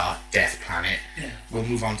Death Star, Death Planet. Yeah. We'll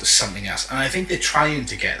move on to something else. And I think they're trying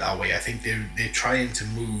to get that way. I think they're trying to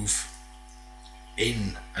move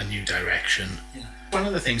in a new direction. Yeah. One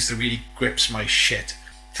of the things that really grips my shit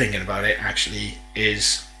thinking about it actually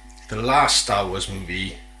is the last Star Wars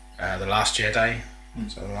movie, The Last Jedi.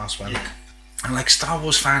 Is that the last one? Yeah. And like Star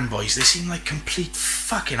Wars fanboys, they seem like complete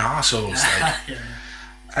fucking arseholes. Like. Yeah.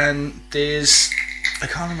 And I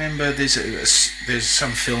can't remember, there's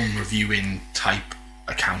some film reviewing type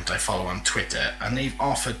account I follow on Twitter, and they've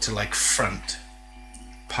offered to like front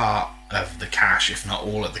part of the cash, if not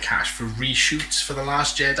all of the cash, for reshoots for The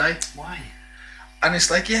Last Jedi. Why? And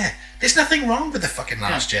it's like, yeah, there's nothing wrong with the fucking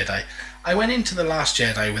Last Jedi. I went into The Last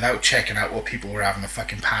Jedi without checking out what people were having a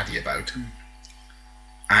fucking paddy about.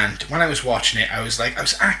 And when I was watching it, I was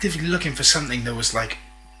actively looking for something that was like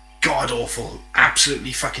god awful,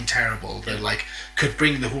 absolutely fucking terrible, that like could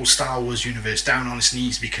bring the whole Star Wars universe down on its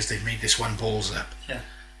knees because they've made this one balls up. Yeah.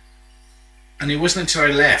 And it wasn't until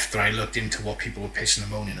I left that I looked into what people were pissing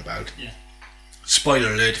and moaning about. Yeah.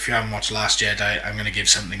 Spoiler alert, if you haven't watched Last Jedi, I'm going to give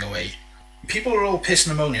something away. People are all pissing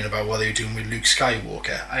and moaning about what they were doing with Luke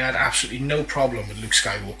Skywalker. I had absolutely no problem with Luke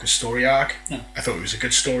Skywalker's story arc. No. I thought it was a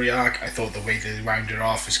good story arc. I thought the way they wound it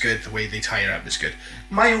off was good. The way they tie it up is good.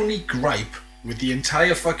 My only gripe with the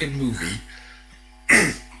entire fucking movie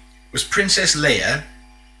was Princess Leia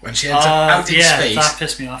when she ends up out in space that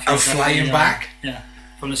pissed me off. and flying back. Yeah,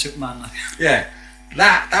 from a Superman. Like. Yeah.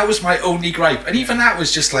 That was my only gripe, and even that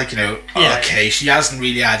was just like, okay, she hasn't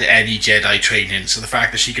really had any Jedi training, so the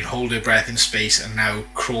fact that she can hold her breath in space and now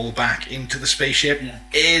crawl back into the spaceship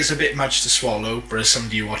is a bit much to swallow. But as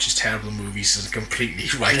somebody who watches terrible movies and completely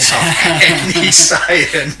writes off any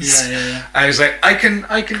science, I was like, I can,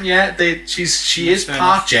 she is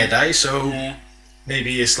part Jedi, so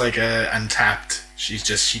maybe it's like a untapped. She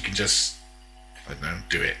can just, I don't know,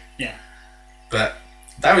 do it. Yeah, but.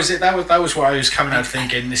 That was it. That was why I was coming out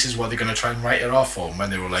thinking this is what they're going to try and write it off on,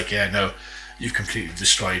 when they were like, yeah, no, you've completely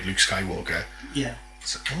destroyed Luke Skywalker. Yeah.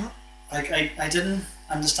 So, what? Like, I didn't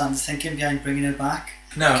understand the thinking behind bringing her back.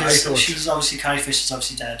 No, because I thought... she's obviously, Carrie Fisher's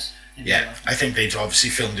obviously dead. Yeah, I think they'd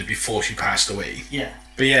obviously filmed it before she passed away. Yeah.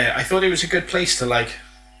 But yeah, I thought it was a good place to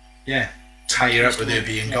tie her up with her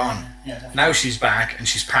being gone. Yeah, definitely. Now she's back and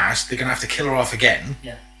she's passed, they're going to have to kill her off again.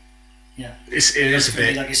 Yeah. Yeah. It is a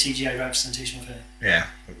bit... like a CGI representation of her. Yeah.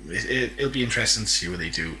 It'll be interesting to see what they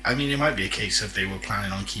do. I mean, it might be a case of they were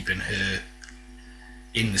planning on keeping her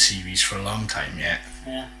in the series for a long time yet.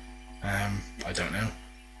 Yeah. I don't know.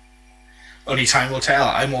 Only time will tell.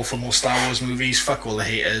 I'm all for more Star Wars movies. Fuck all the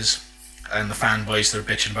haters and the fanboys that are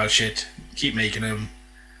bitching about shit. Keep making them.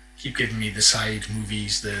 Keep giving me the side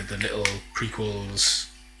movies, the little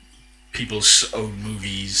prequels, people's own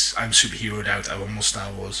movies. I'm superheroed out. I want more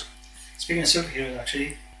Star Wars. Speaking of superheroes,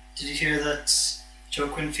 actually, did you hear that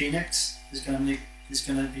Joaquin Phoenix is going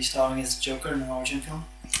to be starring as Joker in an origin film?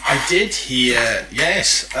 I did hear,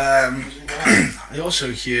 yes. I also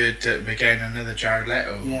heard that we're getting another Jared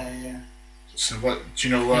Leto. Yeah. So what? Do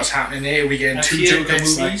you know what's happening here? Are we getting I've 2 heard Joker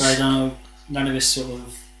bits, movies? I don't know. None of this sort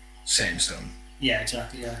of. Set in stone. Yeah,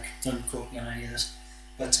 exactly. Yeah, don't quote me on any of this.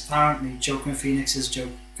 But apparently, Joaquin Phoenix's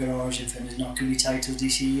Joker origin film is not going to be tied to the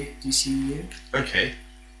DCU. Okay.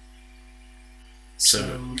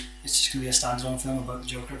 So it's just going to be a standalone film about the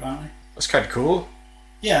Joker, apparently. That's kind of cool.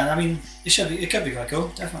 Yeah, I mean, it could be quite cool,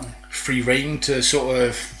 definitely. Free reign to sort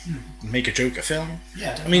of make a Joker film. Yeah,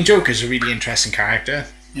 definitely. I mean, Joker's a really interesting character.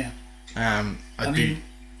 Yeah. I mean,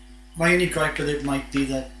 my only gripe with it might be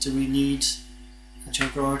that do we need a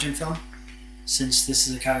Joker origin film? Since this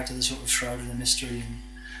is a character that's sort of shrouded in mystery.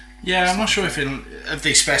 I'm not sure if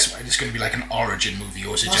they specified it's going to be like an origin movie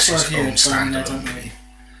or is it just his own standalone movie.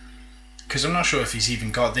 Because I'm not sure if he's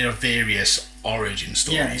even got... There are various origin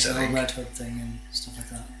stories, I think. Yeah, Red Hood thing and stuff like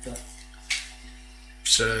that. But.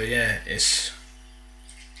 So, yeah, it's...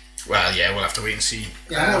 Well, yeah, we'll have to wait and see.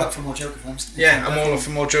 Yeah, I'm all up for more Joker films. Yeah, I'm all up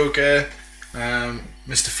for more Joker.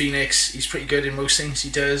 Mr. Phoenix, he's pretty good in most things he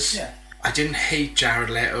does. Yeah. I didn't hate Jared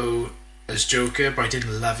Leto as Joker, but I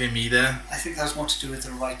didn't love him either. I think that's more to do with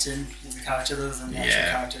the writing of the character rather than the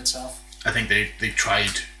actual character itself. I think they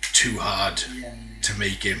tried too hard Yeah. to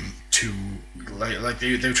make him too like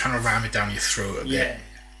they were trying to ram it down your throat a bit. Yeah.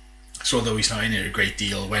 So although he's not in it a great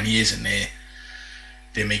deal, when he is in there,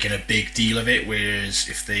 they're making a big deal of it. Whereas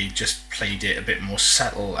if they just played it a bit more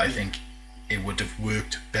subtle, I think it would have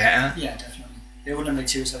worked better. Yeah, definitely. It wouldn't have made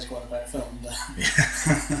Suicide Squad a better film, but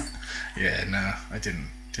Yeah, no, I didn't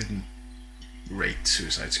rate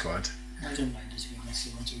Suicide Squad. I didn't mind it, to be honest.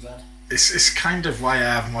 It wasn't too bad. It's kind of why I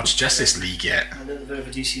haven't watched Justice League yet. A little bit of a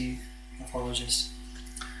DC apologist.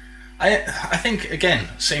 I think, again,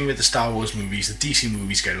 same with the Star Wars movies, the DC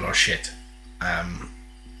movies get a lot of shit. So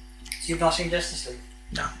you've not seen Justice League?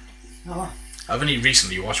 No. Oh, I've only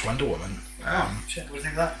recently watched Wonder Woman. shit, what do you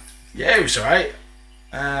think of that? Yeah, it was alright.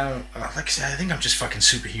 Like I said, I think I'm just fucking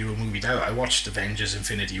superhero movied out. I watched Avengers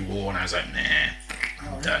Infinity War and I was like, nah,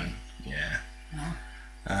 I'm done. Yeah. No.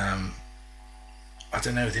 I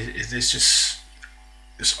don't know, there's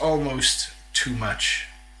almost too much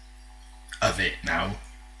of it now.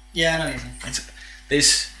 Yeah, I know what you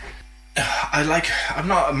mean. I'm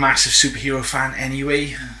not a massive superhero fan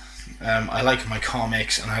anyway. I like my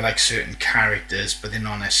comics and I like certain characters, but they're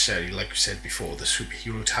not necessarily, like I said before, the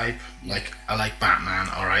superhero type. Like, I like Batman,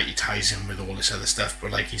 alright, he ties in with all this other stuff,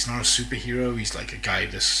 but like, he's not a superhero, he's like a guy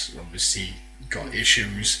that's obviously got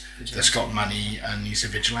issues, that's got money, and he's a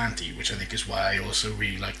vigilante, which I think is why I also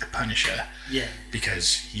really like the Punisher. Yeah.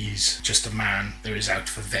 Because he's just a man that is out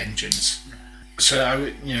for vengeance.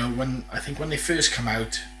 So when they first come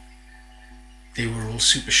out, they were all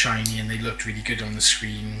super shiny and they looked really good on the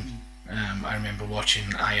screen. I remember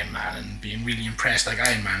watching Iron Man and being really impressed. Like,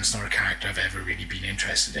 Iron Man's not a character I've ever really been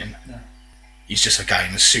interested in. No. He's just a guy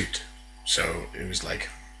in a suit. So it was like,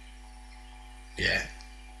 yeah,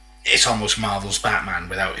 it's almost Marvel's Batman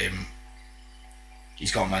without him.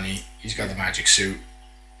 He's got money, he's got the magic suit,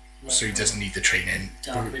 so he doesn't need the training.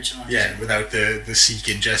 Yeah, without the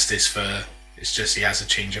seeking justice for... It's just he has a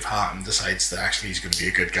change of heart and decides that actually he's going to be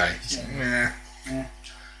a good guy. So, yeah.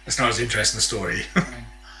 It's not as interesting a story.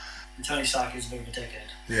 And Tony Stark is a bit of a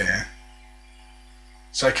dickhead. Yeah.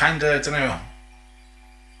 So I kind of, don't know,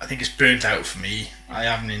 I think it's burnt out for me. I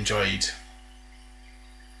haven't enjoyed...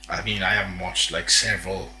 I haven't watched like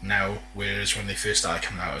several now, whereas when they first started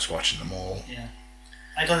coming out I was watching them all. Yeah.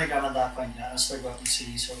 I don't think I'm at that point yet. I'll still go out and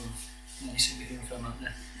see sort of any superhero film out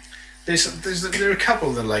there. There are a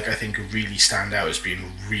couple that I think really stand out as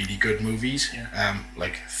being really good movies. Yeah.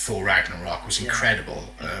 Like Thor Ragnarok was incredible.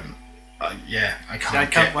 I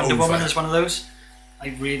can't get Wonder over. Woman is one of those. I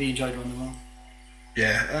really enjoyed Wonder Woman.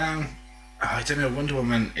 Yeah. I don't know, Wonder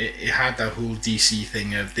Woman, it had that whole DC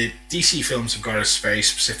thing of... The DC films have got a very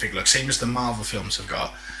specific look, same as the Marvel films have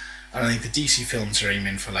got. And I think the DC films are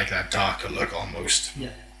aiming for like that darker look almost. Yeah.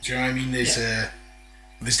 Do you know what I mean? There's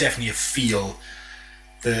definitely a feel...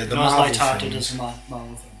 The not Marvel as light-hearted films, as the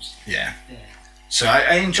Marvel films. Yeah. Yeah. So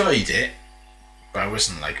I enjoyed it, but I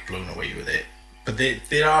wasn't like blown away with it. But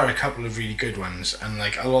there are a couple of really good ones, and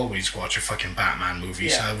like I'll always watch a fucking Batman movie,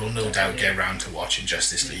 so I will no doubt get around to watching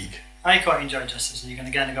Justice League. I quite enjoyed Justice League, and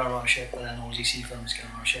again it got a lot of shit, but then all DC films get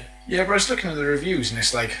a lot of shit. Yeah, but I was looking at the reviews, and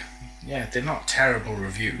it's like, yeah, they're not terrible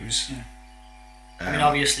reviews. Yeah. I mean,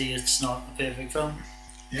 obviously it's not a perfect film.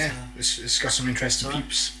 Yeah, so it's got some interesting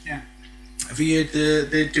peeps. Yeah. Have you heard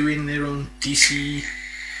they're doing their own DC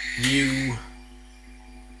new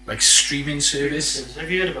like streaming service? Have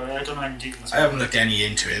you heard about it? I don't know any details. I haven't looked any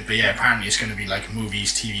into it, but yeah, apparently it's going to be like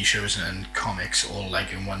movies, TV shows, and comics all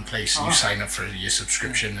like in one place. You sign up for your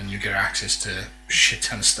subscription and you get access to a shit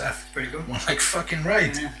ton of stuff. Pretty cool. Well, like fucking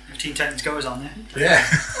right. Yeah. If Teen Titans Go is on there. Yeah.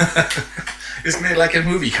 Isn't there like a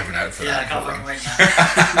movie coming out for that? Yeah, I can't fucking wait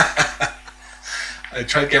now. I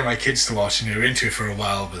tried to get my kids to watch and they were into it for a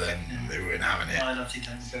while, but then they weren't having it. Oh, I love Teen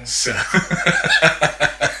Titans Go.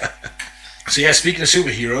 So yeah, speaking of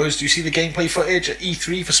superheroes, do you see the gameplay footage at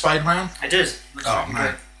E3 for Spider-Man? I did.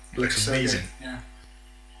 Man, it looks amazing. So yeah.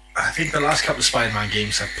 I think the last couple of Spider-Man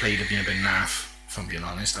games I've played have been a bit naff, if I'm being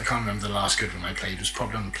honest. I can't remember the last good one I played. It was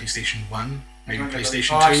probably on the PlayStation 1, maybe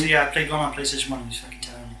PlayStation 2. Actually, yeah, I played one on PlayStation 1 and it was fucking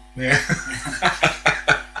terrible. Yeah.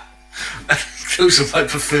 Those are my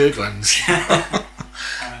preferred ones.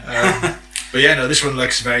 But yeah, no, this one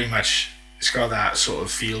looks very much... It's got that sort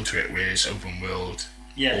of feel to it where it's open world,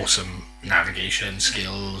 awesome navigation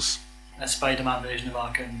skills. A Spider-Man version of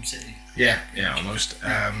Arkham City. Yeah, almost.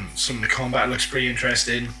 Some of the combat looks pretty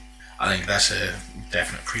interesting. I think that's a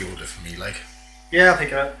definite pre-order for me, like. Yeah, I'll pick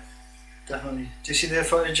it up. Definitely. Do you see the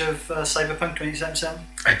footage of Cyberpunk 2077?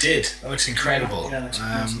 I did. That looks incredible. Yeah, it looks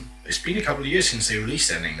awesome. It's been a couple of years since they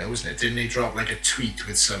released anything, though, isn't it? Didn't they drop like a tweet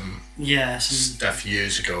with some stuff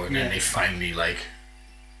years ago, and then they finally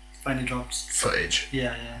finally dropped footage?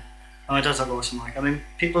 Yeah. Oh, it does look awesome. Like, I mean,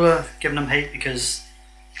 people are giving them hate because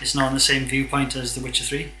it's not on the same viewpoint as The Witcher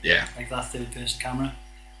 3. Yeah. Like that third-person camera.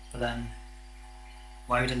 But then,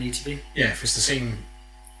 why would it need to be? Yeah, if it's the same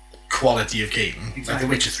quality of game, Exactly. like The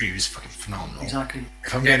Witcher 3 was fucking phenomenal. Exactly.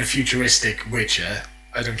 If I'm getting a futuristic Witcher,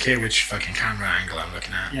 I don't care which fucking camera angle I'm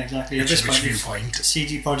looking at. Yeah, exactly. Which viewpoint.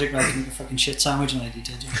 CD Projekt Red make a fucking shit sandwich and I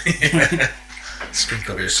did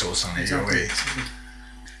Sprinkle a bit of sauce on it, Exactly. your way.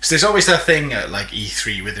 So there's always that thing at like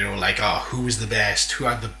E3 where they're all like, oh, who was the best? Who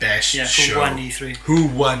had the best show? Who won E3? Who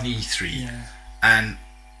won E3? Yeah. And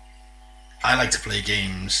I like to play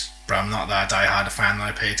games, but I'm not that die-hard a fan that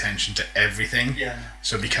I pay attention to everything. Yeah.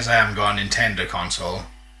 So because I haven't got a Nintendo console,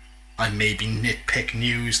 I maybe nitpick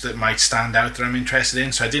news that might stand out that I'm interested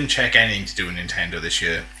in. So I didn't check anything to do with Nintendo this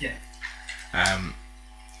year. Yeah.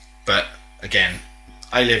 But again,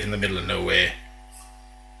 I live in the middle of nowhere.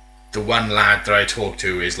 The one lad that I talk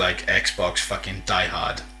to is like Xbox fucking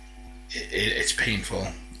diehard. It's painful.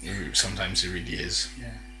 Sometimes it really is.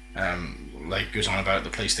 Yeah. Like goes on about the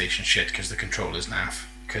PlayStation shit because the controller's naff.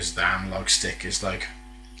 Because the analog stick is like,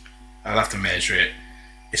 I'll have to measure it.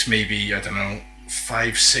 It's maybe, I don't know,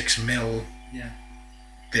 5-6 mil. Yeah.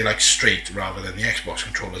 They're like straight rather than the Xbox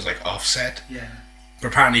controller's like offset. Yeah. But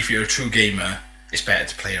apparently, if you're a true gamer, it's better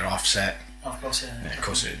to play your offset. Of course, yeah. Yeah, of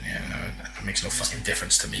course, it makes no fucking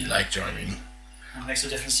difference to me. Like, do you know what I mean? It makes no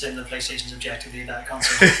difference in the PlayStation's objectively that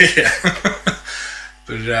console. Yeah.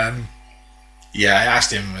 But yeah, I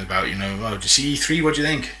asked him about, oh, did you see E3? What do you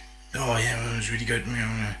think? Oh yeah, well, it was really good.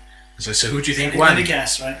 So who do you think won? Let me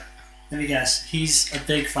guess, right? Let me guess. He's a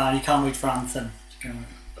big fan. He can't wait for Anthem to come out.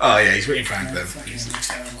 Oh yeah, he's waiting for Anthem. Fucking looks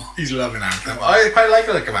terrible. He's loving Anthem. I quite like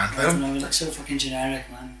the look of I Anthem. don't know, it looks so fucking generic,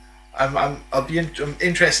 man. I'm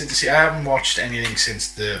interested to see. I haven't watched anything since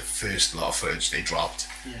the first lot of footage they dropped.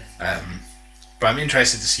 Yeah. But I'm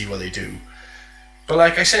interested to see what they do. But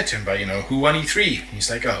like I said to him, who won E3? He's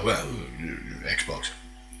like, oh well, Xbox.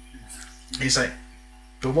 He's like,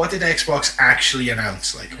 but what did Xbox actually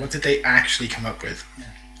announce? Like, what did they actually come up with? Yeah.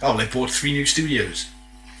 Oh, they bought 3 new studios.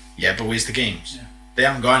 Yeah, but where's the games? Yeah. They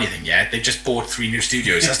haven't got anything yet. They've just bought 3 new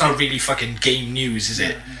studios. That's not really fucking game news, is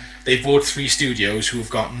it? Yeah. They've bought 3 studios who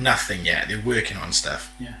have got nothing yet. They're working on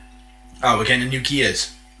stuff. Yeah. Oh, we're getting a new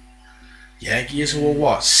Gears. Yeah, Gears of War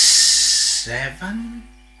what? 7?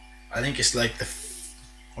 I think it's like the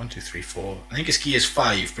 1, 2, 3, 4. I think it's Gears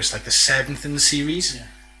 5, but it's like the 7th in the series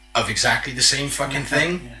of exactly the same fucking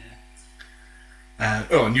thing.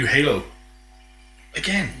 New Halo.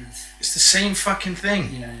 Again, it's the same fucking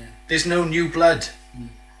thing. Yeah. There's no new blood,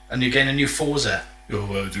 and you're getting a new Forza. Oh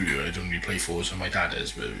well, I don't really play Forza. My dad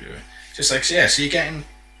does, but just like so you're getting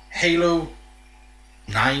Halo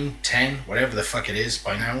 9, 10, whatever the fuck it is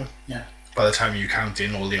by now. Yeah. By the time you count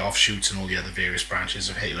in all the offshoots and all the other various branches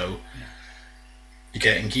of Halo, you're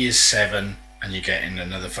getting Gears 7, and you're getting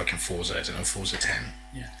another fucking Forza. I don't know, Forza 10.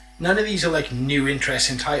 Yeah. None of these are like new,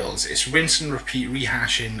 interesting titles. It's rinse and repeat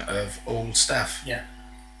rehashing of old stuff. Yeah.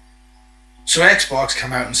 So Xbox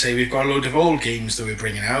come out and say we've got a load of old games that we're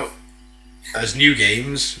bringing out as new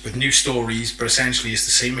games with new stories, but essentially it's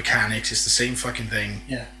the same mechanics, it's the same fucking thing.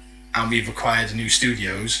 Yeah. And we've acquired new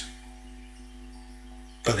studios,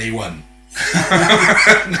 but they won.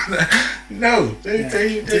 No, they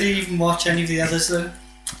Did he even watch any of the others though?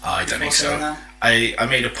 I don't think so. I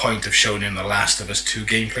made a point of showing him the Last of Us 2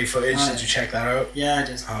 gameplay footage. Oh, Did you check that out? Yeah, I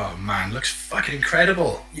did. Oh man, looks fucking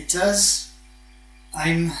incredible. It does.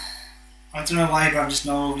 I don't know why, but I'm just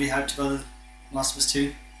not overly hyped about The Last of Us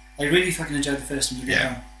 2. I really fucking enjoyed the first one,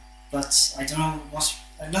 but I don't know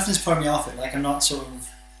nothing's putting me off it. Like, I'm not sort of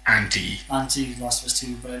anti Last of Us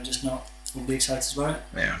 2, but I'm just not overly excited about it.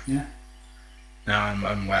 Yeah. No,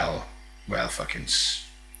 I'm well fucking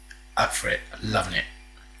up for it, loving it.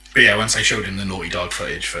 But yeah, once I showed him the Naughty Dog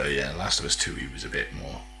footage for Last of Us 2, he was a bit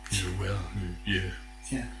more. Yeah.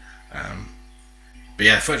 But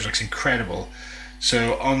yeah, the footage looks incredible.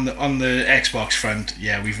 So on the Xbox front,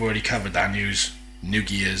 we've already covered that news. New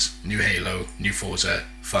Gears, new Halo, new Forza,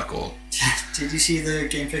 fuck all. Did you see the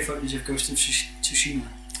gameplay footage of Ghost of Tsushima?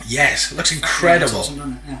 Yes, it looks incredible. Awesome,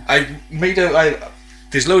 doesn't it? Yeah.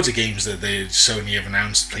 There's loads of games that Sony have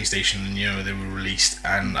announced, PlayStation, and they were released,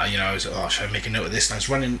 and I was should I make a note of this? And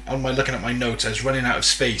I was looking at my notes, I was running out of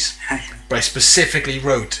space, but I specifically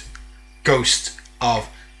wrote Ghost of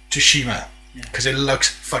Tsushima because it looks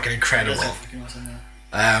fucking incredible. It does look fucking awesome,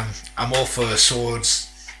 yeah. I'm all for swords,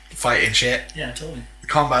 fighting shit. Yeah, totally.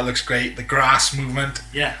 combat looks great. The grass movement.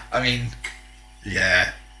 Yeah. I mean,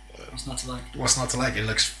 yeah. What's not to like? What's not to like? It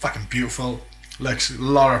looks fucking beautiful. Looks a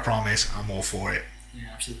lot of promise. I'm all for it. Yeah,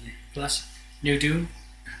 absolutely. Plus, new Doom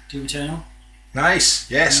Eternal. Nice.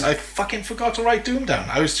 Yes, I fucking forgot to write Doom down.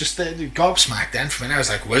 I was just gobsmacked then for a minute. I was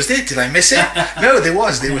like, was there? Did I miss it? No, there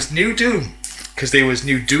was. There was new Doom. Because there was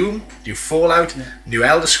new Doom, new Fallout, new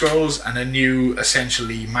Elder Scrolls, and a new,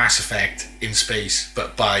 essentially, Mass Effect in space,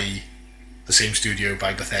 but by the same studio,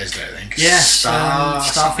 by Bethesda, I think. Yes,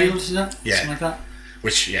 Starfield, is it? Yeah. Something like that.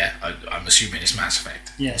 Which, yeah, I'm assuming it's Mass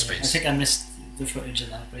Effect Yeah, in space. I think I missed the footage of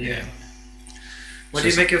that. But Yeah. What do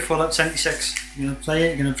you make of Fallout 76? You gonna play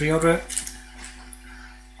it? You gonna pre-order it?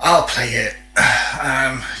 I'll play it.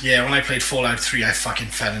 Yeah, when I played Fallout 3, I fucking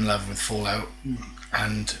fell in love with Fallout.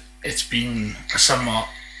 And it's been a somewhat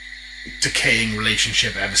decaying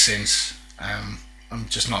relationship ever since. I'm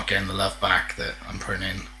just not getting the love back that I'm putting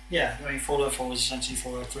in. Yeah, I mean, Fallout 4 was essentially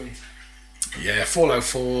Fallout 3. Yeah, Fallout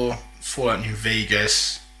 4, Fallout New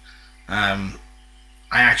Vegas. I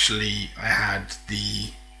had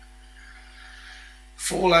the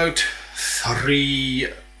Fallout 3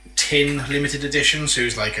 tin limited edition, so it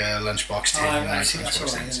was like a lunchbox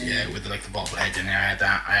tin. With like the bobblehead in there.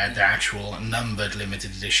 I had the actual numbered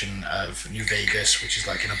limited edition of New Vegas, which is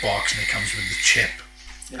like in a box and it comes with the chip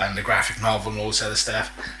and the graphic novel and all this other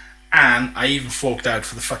stuff. And I even forked out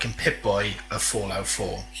for the fucking Pip-Boy of Fallout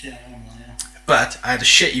 4. Yeah. But I had a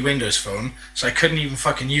shitty Windows phone, so I couldn't even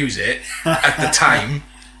fucking use it at the time.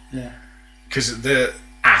 Yeah. Because the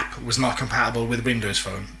app was not compatible with Windows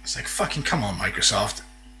Phone. It's like, fucking come on, Microsoft.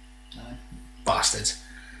 Bastards.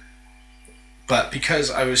 But because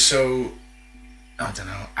I was so, I don't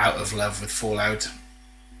know, out of love with Fallout,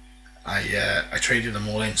 I traded them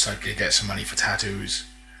all in so I could get some money for tattoos.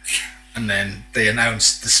 And then they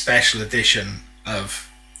announced the special edition of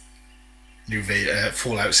New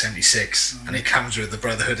Fallout 76, and it comes with the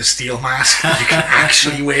Brotherhood of Steel mask. You can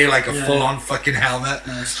actually wear like a full-on fucking helmet.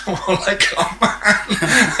 Nice. I'm like, oh man,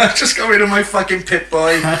 I've just got rid of my fucking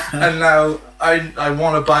Pip-Boy, and now I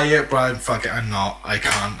want to buy it, but I'm not. I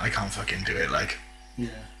can't fucking do it. Like, yeah.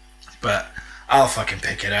 But I'll fucking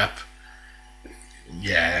pick it up.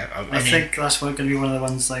 Yeah, I think that's going to be one of the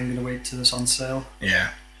ones that I'm going to wait till it's on sale. Yeah.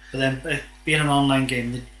 But then, being an online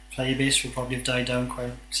game, the player base will probably have died down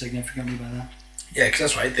quite significantly by that. Yeah, because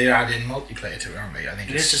that's right. They're adding multiplayer to it, aren't they? I think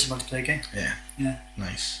it is just a multiplayer game. Yeah. Yeah.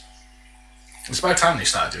 Nice. It's about time they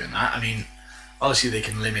start doing that. I mean, obviously they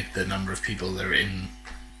can limit the number of people that are in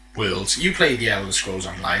worlds. You play the Elder Scrolls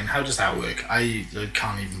Online. How does that work? I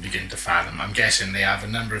can't even begin to fathom. I'm guessing they have a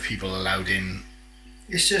number of people allowed in.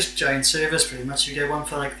 It's just giant servers, pretty much. You get one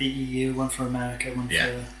for like the EU, one for America, one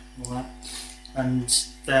for all that, and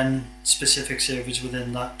then specific servers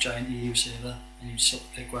within that giant EU server, and you just sort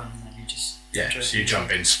of pick one, and then you just so you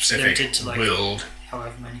jump in specific to like world.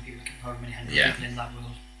 However many hundred people in that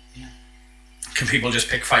world. Yeah. Can people just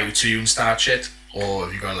pick fight to you and start shit, or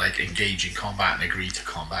have you got to like engage in combat and agree to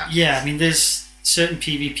combat? Yeah, I mean, there's certain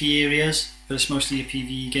PvP areas, but it's mostly a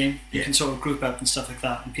PvE game. You can sort of group up and stuff like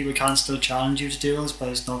that, and people can still challenge you to duels, but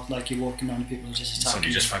it's not like you're walking around and people are just attacking.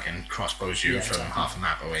 Somebody just fucking crossbows you from half a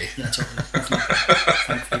map away. Yeah, totally.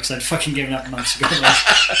 Because I'd fucking given up months ago.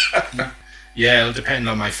 Yeah, it'll depend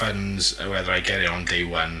on my funds, whether I get it on day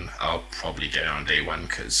one. I'll probably get it on day one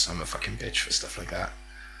because I'm a fucking bitch for stuff like that.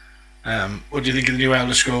 What do you think of the new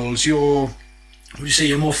Elder Scrolls? Would you say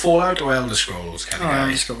you're more Fallout or Elder Scrolls kind of guy?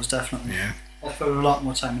 Elder Scrolls, definitely. Yeah. I put a lot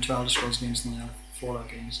more time into Elder Scrolls games than I have Fallout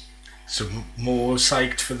games. So more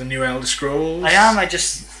psyched for the new Elder Scrolls? I am.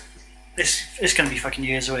 It's going to be fucking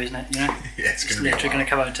years away, isn't it? You know? Yeah, it's going to be literally going to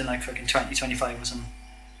come out in like fucking 2025 or something.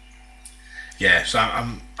 Yeah, so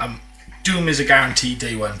I'm Doom is a guaranteed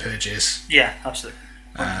day one purchase. Yeah, absolutely.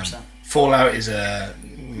 100%. Fallout is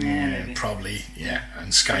maybe. Probably,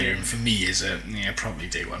 and Skyrim for me is probably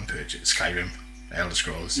day one purchase. Skyrim, Elder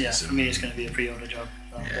Scrolls. Yeah, for me it's going to be a pre-order job.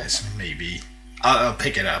 Yes, maybe. I'll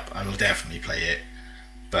pick it up. I will definitely play it,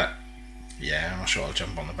 but yeah, I'm not sure I'll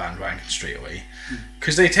jump on the bandwagon straight away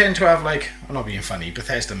because they tend to have like, I'm not being funny,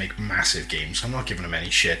 Bethesda make massive games, so I'm not giving them any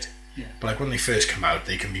shit. Yeah. But like when they first come out,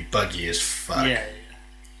 they can be buggy as fuck. Yeah.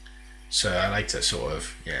 So I like to sort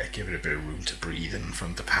of give it a bit of room to breathe and for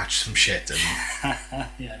them to patch some shit and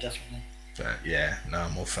yeah, definitely. But yeah, no,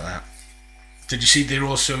 I'm all for that. Did you see they're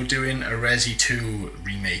also doing a Resi 2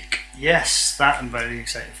 remake? Yes, that I'm very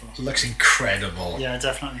excited for. It looks incredible. Yeah,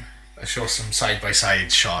 definitely. I saw some side by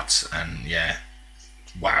side shots and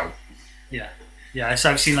wow. Yeah,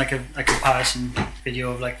 so I've seen like a comparison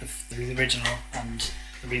video of like the original and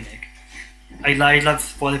the remake. I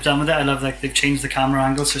love what they've done with it. I love like they've changed the camera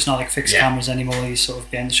angle, so it's not like fixed cameras anymore. He's sort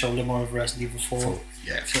of behind the shoulder, more of Resident Evil 4.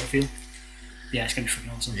 Yeah. sort of feel. Yeah, it's going to be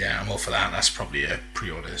freaking awesome. Yeah, I'm all for that. That's probably a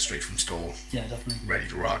pre-order straight from store. Yeah, definitely. Ready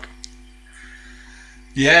to rock.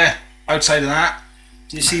 Yeah, outside of that...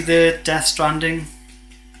 Do you see the Death Stranding?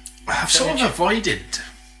 I've sort of avoided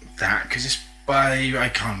that because it's by... I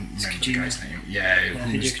can't remember the guy's name. Yeah,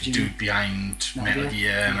 who's the dude behind Metal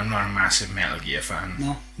Gear, and I'm not a massive Metal Gear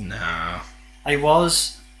fan. No. I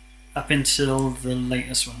was up until the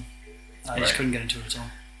latest one. I just Right. couldn't get into it at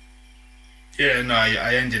all. Yeah, no,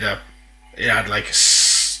 I ended up... It had like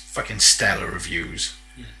fucking stellar reviews.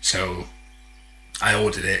 Yeah. So I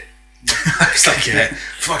ordered it. I was like, yeah,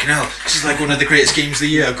 fucking hell, this is like one of the greatest games of the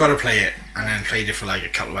year, I've got to play it. And then played it for like a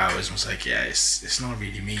couple of hours and was like, yeah, it's not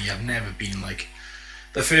really me. I've never been like...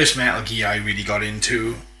 The first Metal Gear I really got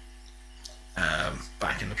into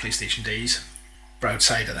back in the PlayStation days. But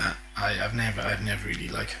outside of that, I've never really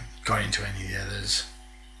like got into any of the others.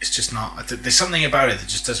 It's just not... There's something about it that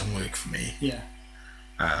just doesn't work for me. Yeah.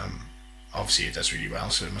 Obviously it does really well,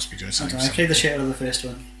 so it must be doing something. I played the shit out of the first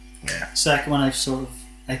one. Yeah. Second one I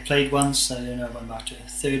played once, I don't know if I went back to it.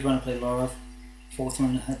 Third one I played a lot of. Fourth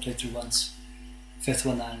one I played through once. Fifth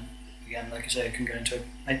one then, again, like I say, I couldn't get into it.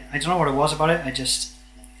 I don't know what it was about it,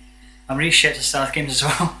 I'm really shit at stealth games as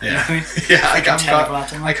well. Yeah. You know what I mean? Yeah, I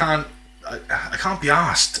can't be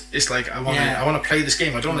arsed. It's like I want to play this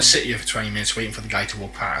game. I don't want to sit here for 20 minutes waiting for the guy to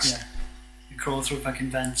walk past. Yeah. You crawl through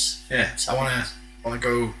fucking vents. Yeah. I want to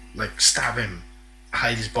go like stab him,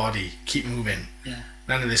 hide his body, keep moving. Yeah.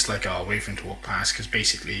 None of this like wait for him to walk past, because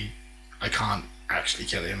basically I can't actually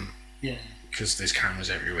kill him. Yeah. Because there's cameras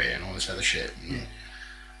everywhere and all this other shit. And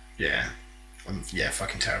yeah.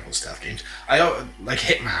 Fucking terrible stealth games. I like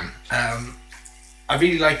Hitman. I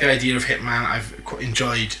really like the idea of Hitman. I've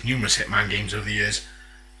enjoyed numerous Hitman games over the years,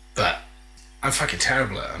 but I'm fucking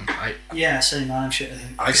terrible at them. Same man, I'm shit at it.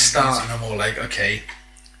 I start and I'm all like, okay,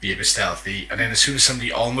 be a bit stealthy, and then as soon as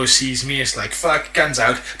somebody almost sees me, it's like, fuck, guns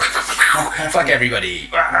out, fuck everybody.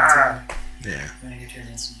 Yeah.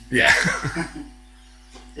 Yeah.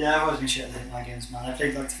 Yeah, I've always been shit at the Hitman games, man. I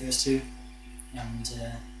played like the first two, and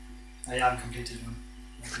I haven't completed one.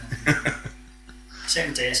 Same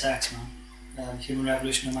with Deus Ex, man. Human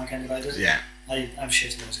Revolution and Mankind Divided. Yeah. I'm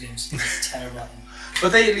shit at those games. I'm terrible at them.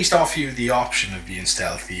 But they at least offer you the option of being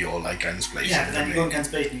stealthy or like guns blazing. Yeah, but then you go in guns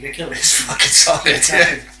blazing and you get killed. It's fucking solid.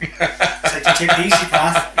 Exactly. It's like, do you take the easy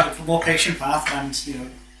path, the more patient path, and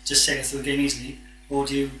just sail through the game easily, or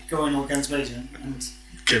do you go in all guns blazing and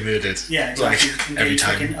get murdered? Yeah, exactly. Like, every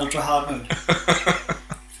time. In ultra hard mode.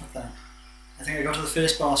 Fuck that. I think I got to the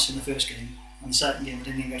first boss in the first game. On the second game, I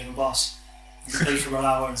didn't even get to a boss. I played for about an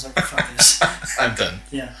hour and it's like, fuck this. I'm done.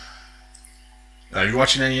 Yeah. Are you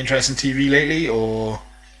watching any interesting TV lately, or?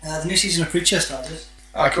 The new season of Preacher started.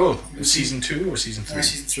 Ah, cool. Season 2 or season 3?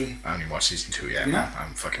 Season 3. I only watched season 2 yet. Yeah.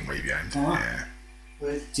 I'm fucking way behind. Oh, wow. Yeah.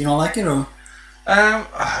 Do you not like it, or?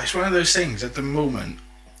 It's one of those things. At the moment,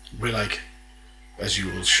 we're like, as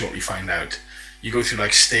you will shortly find out, you go through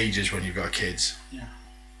like stages when you've got kids. Yeah.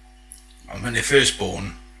 And when they're first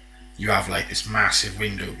born, you have like this massive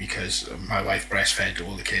window, because my wife breastfed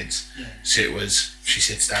all the kids. Yeah. So it was, she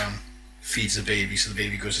sits down, feeds the baby, so the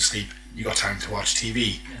baby goes to sleep. You got time to watch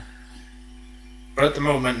TV. Yeah. But at the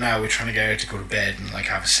moment now, we're trying to get her to go to bed and like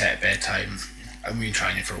have a set bedtime. And we've been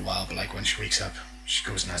trying it for a while, but like when she wakes up, she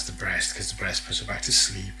goes and has the breast, because the breast puts her back to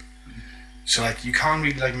sleep. So like you can't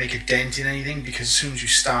really like make a dent in anything, because as soon as you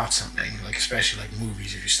start something, like especially like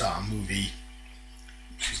movies, if you start a movie,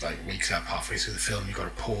 she's like wakes up halfway through the film, you got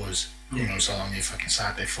to pause. Who knows how long you fucking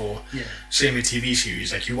sat there for. Yeah. Same with TV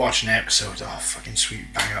series, like you watch an episode, oh fucking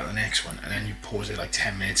sweet, bang out the next one, and then you pause it like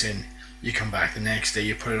 10 minutes in, you come back the next day,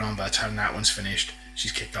 you put it on, by the time that one's finished,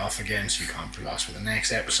 she's kicked off again, so you can't be lost with the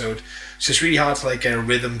next episode. So it's really hard to like get a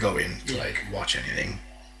rhythm going to like watch anything.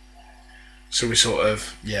 So we're sort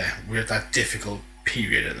of, we're at that difficult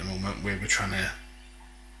period at the moment where we're trying to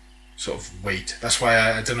sort of wait. That's why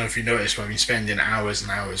I don't know if you noticed, but I've been spending hours and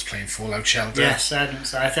hours playing Fallout Shelter. Yes, I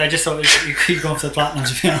don't. I just thought you could go for the platinum,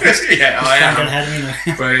 to be honest. Yeah, I am. Get ahead of me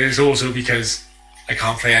now. But it's also because I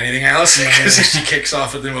can't play anything else, because if she kicks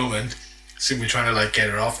off at the moment, so we're trying to like get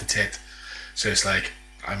her off the tit. So it's like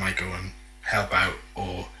I might go and help out,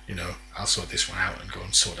 or I'll sort this one out and go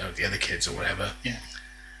and sort out the other kids or whatever. Yeah.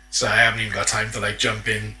 So I haven't even got time to like jump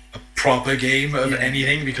in a proper game of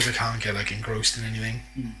anything, because I can't get like engrossed in anything.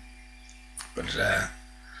 But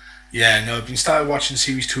I've been started watching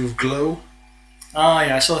series 2 of Glow. Oh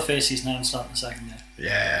yeah, I saw the first season, I haven't started the second yet.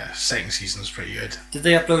 Yeah, second season was pretty good. Did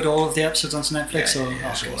they upload all of the episodes onto Netflix?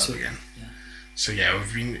 Yeah, it's all up again. Yeah. So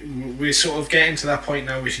we're sort of getting to that point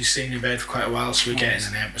now where she's staying in bed for quite a while, so we're getting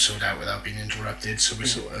an episode out without being interrupted, so we're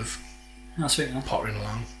sort of sweet, man. pottering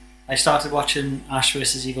along. I started watching Ash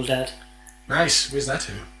vs Evil Dead. Nice. Where's that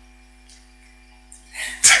to?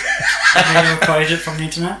 Have you acquired it from the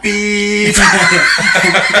internet? Beep.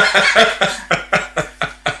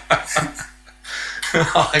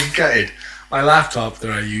 Oh, I'm gutted. My laptop that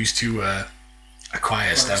I use to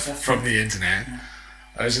acquire stuff from the internet. Yeah.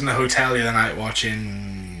 I was in the hotel the other night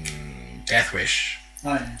watching Death Wish.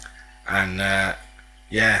 Oh yeah. And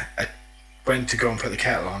I went to go and put the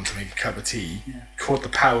kettle on to make a cup of tea, Yeah. caught the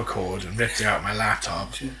power cord and ripped it out of my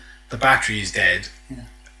laptop. Sure. The battery is dead, Yeah.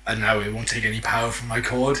 and now it won't take any power from my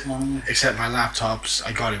cord. Oh, Except my laptop's,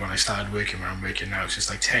 I got it when I started working where I'm working now, so it's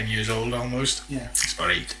like 10 years old almost. yeah. It's about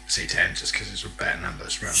 8, say 10 just because it's better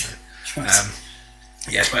numbers around it. Right.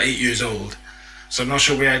 Yeah, it's about 8 years old. So I'm not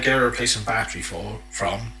sure where I'd get a replacement battery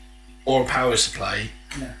from, or a power supply.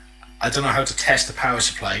 Yeah. I don't know how to test the power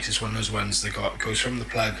supply because it's one of those ones that goes from the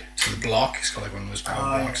plug to the block. It's got like one of those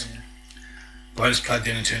power Oh, blocks. yeah. But when it's plugged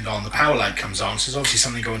in and turned on, the power light comes on, so there's obviously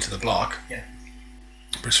something going to the block. Yeah.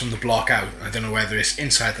 But it's from the block out. I don't know whether it's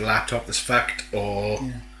inside the laptop that's fucked or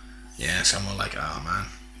someone like, oh man,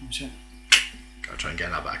 Sure. gotta try and get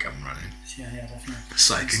that back up and running. Yeah, definitely.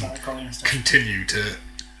 So I can Started calling and stuff. continue to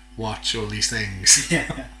watch all these things.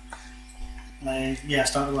 Yeah. I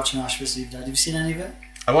started watching Ash vs Evil Dead. Have you seen any of it?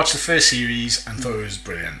 I watched the first series and thought it was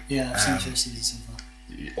brilliant. Yeah, I've seen the first season so far.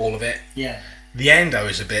 All of it. Yeah. The end I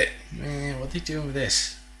was a bit, what are they doing with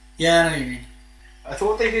this? Yeah, I know what you mean. I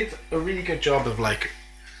thought they did a really good job of like,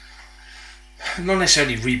 not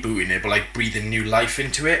necessarily rebooting it, but like breathing new life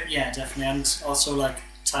into it. Yeah, definitely. And also like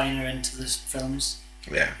tying her into the films.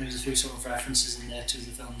 Yeah. There's a few sort of references in there to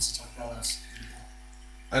the films to talk about us.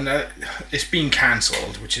 And it's been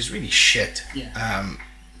cancelled, which is really shit. Yeah.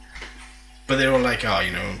 But they're all like,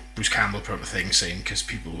 Bruce Campbell put up a thing saying because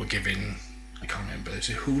people were giving, I can't remember, is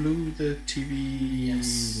it Hulu, the TV?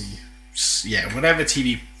 Yes. Yeah, whatever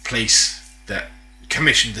TV place that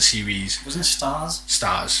commissioned the series. Wasn't it Stars?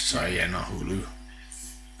 Stars, sorry, yeah, not Hulu.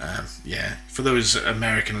 For those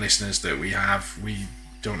American listeners that we have, we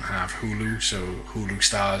don't have Hulu, so Hulu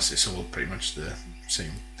Stars, it's all pretty much the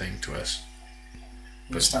same thing to us.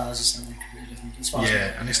 But Stars is something completely different. As far as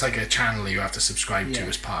Yeah, and it's like a channel you have to subscribe to Yeah.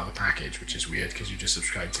 as part of a package, which is weird because you just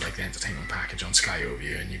subscribe to like the entertainment package on Sky over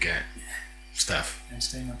here and you get stuff.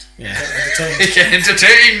 entertainment. Yeah. Entertainment. Get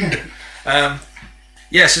entertained! So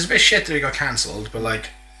it's a bit shit that it got cancelled, but like,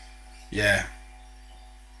 yeah.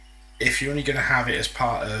 If you're only going to have it as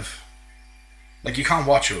part of, like, you can't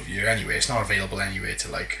watch it over here anyway, it's not available anywhere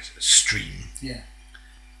to like stream. Yeah.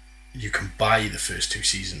 You can buy the first 2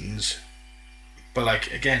 seasons, but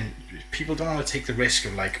like, again, people don't want to take the risk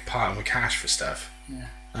of like parting with cash for stuff. Yeah.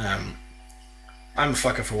 I'm a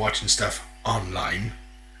fucker for watching stuff online,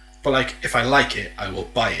 but like, if I like it, I will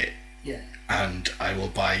buy it. Yeah. And I will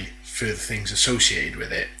buy further things associated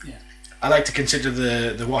with it. Yeah. I like to consider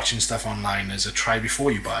the watching stuff online as a try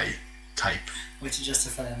before you buy type. Way to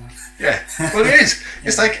justify it. Yeah, well it is.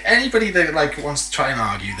 It's like anybody that like wants to try and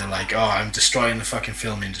argue, they're like, oh, I'm destroying the fucking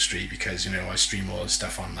film industry because, I stream all this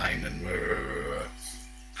stuff online and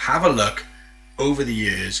have a look over the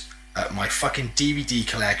years at my fucking DVD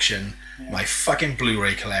collection, my fucking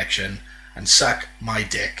Blu-ray collection, and suck my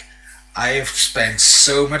dick. I have spent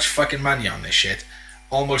so much fucking money on this shit.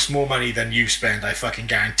 Almost more money than you spend, I fucking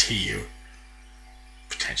guarantee you.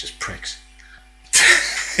 Pretentious pricks.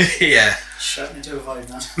 Yeah. Shut me to a vibe,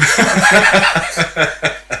 man.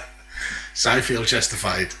 So I feel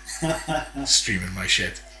justified streaming my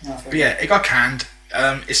shit. No, But yeah, it got canned.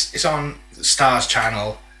 It's on Stars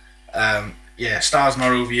channel. Stars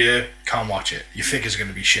not over here, can't watch it. Your figures are going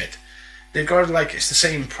to be shit. They've got it's the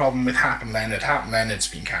same problem with Hap and Leonard. Hap and Leonard's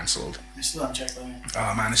been cancelled. I still haven't checked that yet.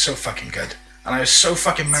 Oh man, it's so fucking good. And I was so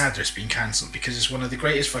fucking mad that it's been cancelled because it's one of the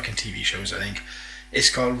greatest fucking TV shows, I think. It's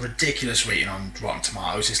got a ridiculous rating on Rotten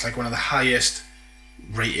Tomatoes. It's like one of the highest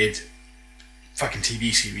rated fucking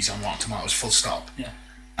TV series on Rotten Tomatoes, full stop. Yeah.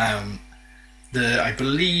 I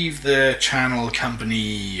believe the channel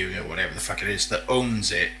company, whatever the fuck it is, that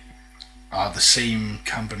owns it are the same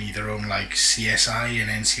company that own like CSI and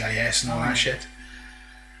NCIS and all that shit.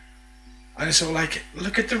 And it's all like,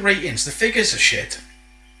 look at the ratings. The figures are shit.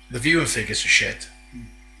 The viewing figures are shit.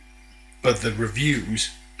 But the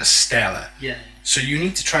reviews are stellar. Yeah. So you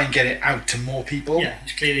need to try and get it out to more people. Yeah,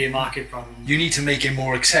 it's clearly a market problem. You need to make it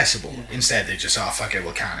more accessible. Yeah. Instead, they just, fuck it,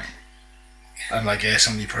 we'll can it. And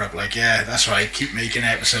somebody put up yeah, that's right, keep making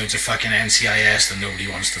episodes of fucking NCIS that nobody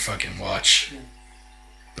wants to fucking watch. Yeah.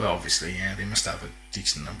 But obviously, they must have a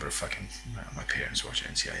decent number of fucking, my parents watch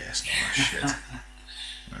NCIS and all that shit.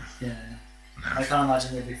 Yeah. No. I can't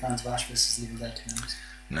imagine they'd be fans of Ash vs Evil Dead, to be honest.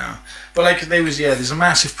 No. But there's a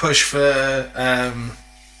massive push for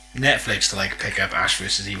Netflix to like pick up Ash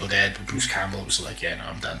vs Evil Dead, but Bruce Campbell was like, yeah, no,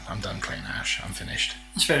 I'm done playing Ash. I'm finished.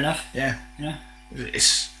 That's fair enough. Yeah. Yeah.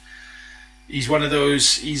 He's one of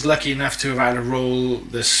those. He's lucky enough to have had a role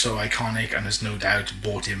that's so iconic, and has no doubt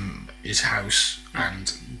bought him his house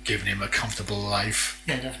and given him a comfortable life.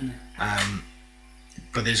 Yeah, definitely.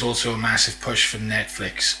 But there's also a massive push for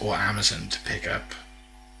Netflix or Amazon to pick up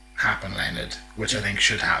Hap and Leonard, which I think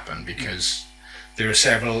should happen because there are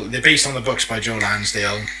several. They're based on the books by Joe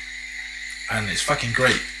Lansdale, and it's fucking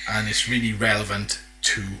great, and it's really relevant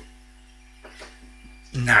to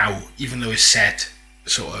now, even though it's set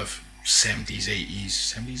sort of 70s,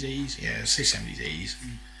 80s, yeah, say 70s, 80s,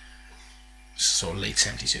 sort of late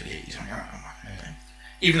 70s, early 80s.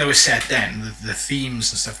 Even though it's set then, the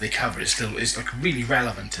themes and stuff they cover is like really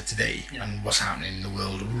relevant to today and what's happening in the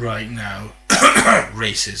world right now.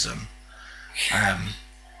 Racism.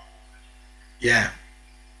 Yeah.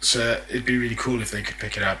 So it'd be really cool if they could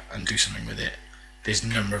pick it up and do something with it. There's a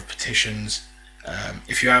number of petitions.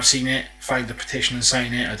 If you have seen it, find the petition and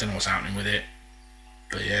sign it. I don't know what's happening with it.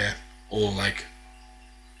 But yeah, all like,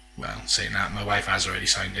 well, saying that, my wife has already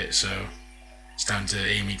signed it, so it's down to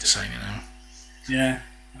Amy to sign it now. Yeah.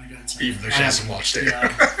 Even though she hasn't watched it.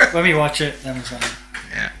 Yeah. When we watch it, then we'll sign it.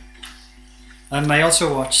 Yeah. I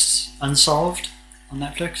also watched Unsolved on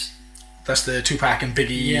Netflix. That's the Tupac and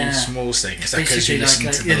Biggie Smalls thing. Is that because you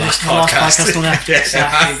listened to the last podcast on Netflix?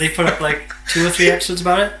 Exactly. They put up like 2 or 3 episodes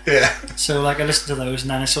about it. Yeah. So like I listened to those, and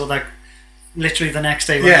then I saw like literally the next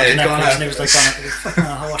day when I was on Netflix, and it was like, fucking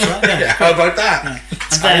hell, I'll watch that. Yeah. Yeah, how about that? Yeah.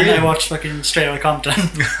 And then I watched fucking Straight Outta Compton.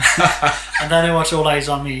 And then I watched All Eyes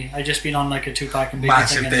on Me. I just been on like a Tupac and Biggie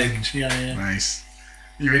massive thing. binge. Yeah. Nice.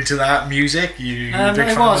 You into that music? You big I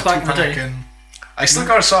fan was of back in the Tupac? day. And I still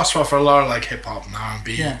got a soft spot for a lot of like hip hop and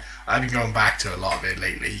R&B. Yeah. I've been going back to a lot of it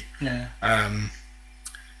lately. Yeah. I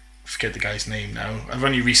forget the guy's name now. I've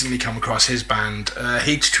only recently come across his band.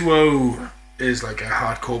 H2O is like a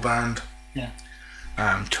hardcore band. Yeah.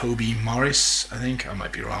 Toby Morris, I think. I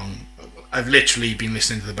might be wrong. I've literally been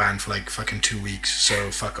listening to the band for like fucking 2 weeks,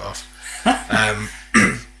 so fuck off.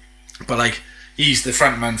 But like, he's the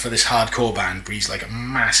frontman for this hardcore band, but he's like a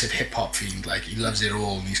massive hip hop fiend. Like, he loves it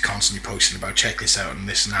all, and he's constantly posting about check this out and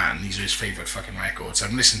this and that, and these are his favourite fucking records.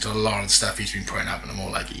 I'm listening to a lot of the stuff he's been putting up, and I'm all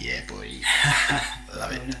like, yeah, boy,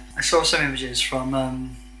 love it. I saw some images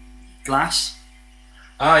from Glass.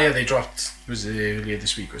 Ah, yeah, they dropped. It was earlier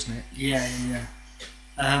this week, wasn't it? Yeah.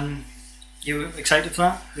 You excited for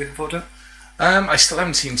that? Looking forward to it? I still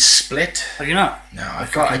haven't seen Split. Have you not? No, I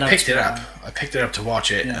picked it up. I picked it up to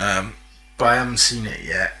watch it, but I haven't seen it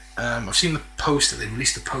yet. I've seen the poster. They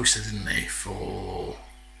released a poster, didn't they, for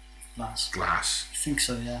Glass? I think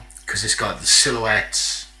so, yeah. Because it's got the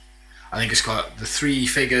silhouettes. I think it's got the 3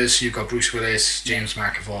 figures. You've got Bruce Willis, James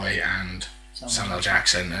McAvoy, and Samuel L.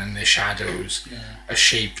 Jackson, and the shadows are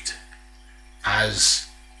shaped as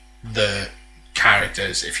the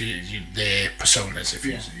characters, if you their personas, if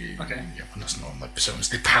that's not like personas,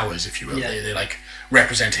 they're powers, if you will. They're like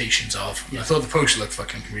representations of. I thought the poster looked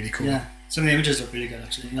fucking really cool. Yeah, some of the images look really good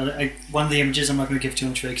actually. One of the images, I'm not going to give too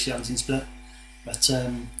much away because you haven't seen Split, but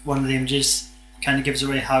one of the images kind of gives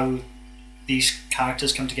away how these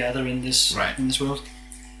characters come together in this world.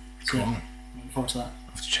 Cool. So, looking forward to that.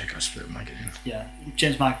 I have to check out Split when I get in. Yeah,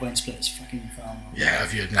 James McAvoy in Split is fucking phenomenal. Yeah,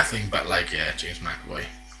 I've heard nothing but like James McAvoy.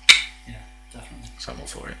 Definitely. So I'm all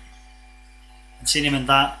for it. And seeing him in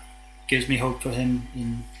that gives me hope for him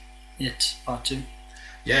in It Part 2.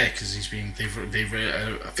 Yeah, because they've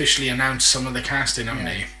officially announced some of the casting, haven't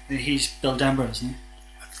they? He's Bill Denver, isn't he?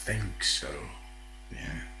 I think so.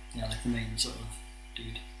 Yeah. Yeah, like the main sort of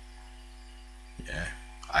dude. Yeah.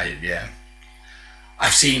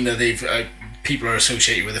 I've seen that they've people are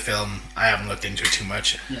associated with the film. I haven't looked into it too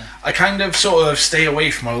much. Yeah. I kind of sort of stay away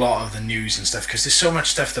from a lot of the news and stuff because there's so much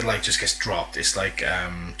stuff that like just gets dropped. It's like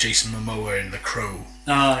Jason Momoa in The Crow,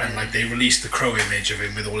 and like they released the Crow image of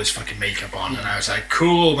him with all his fucking makeup on, and I was like,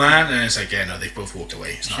 cool, man. And it's like, no, they've both walked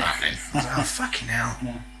away. It's not happening. I was like, oh fucking hell.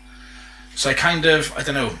 Yeah. So I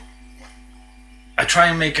don't know. I try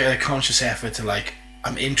and make a conscious effort to like.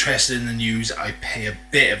 I'm interested in the news. I pay a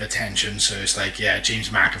bit of attention, so it's like, James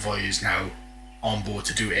McAvoy is now on board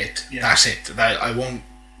to do it. Yeah. That's it. I won't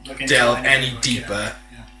delve any deeper.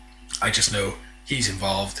 Yeah. I just know he's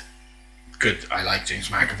involved. Good. I like James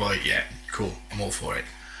McAvoy. Yeah, cool. I'm all for it.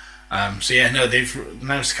 They've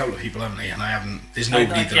announced a couple of people, haven't they? And I haven't. There's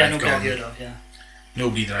nobody that I've gone.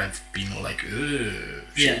 Nobody that I've been all like,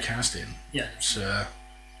 shit casting. Yeah. So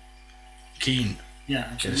keen. Yeah.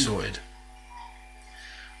 Absolutely. Get it sorted.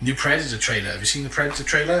 New Predator trailer. Have you seen the Predator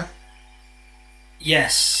trailer?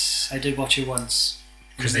 Yes, I did watch it once.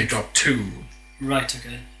 Because they dropped 2. Right,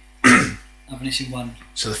 okay. I've only seen one.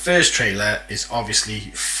 So the first trailer is obviously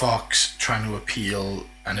Fox trying to appeal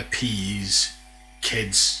and appease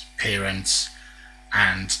kids, parents,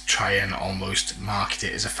 and try and almost market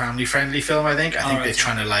it as a family-friendly film. I think they're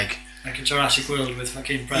trying to like a Jurassic World with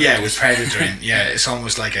fucking predators. Yeah, with Predator in. Yeah, it's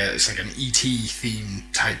almost like an ET theme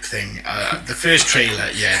type thing. The first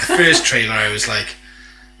trailer, I was like,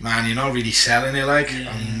 man, you're not really selling it. Like,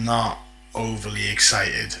 I'm not overly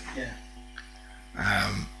excited.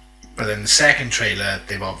 Yeah. But then the second trailer,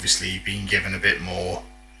 they've obviously been given a bit more.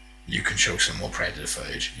 You can show some more Predator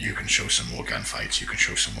footage. You can show some more gunfights. You can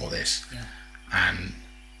show some more this. Yeah. And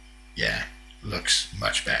yeah, looks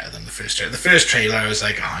much better than the first trailer. The first trailer, I was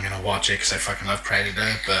like, oh, I'm gonna watch it because I fucking love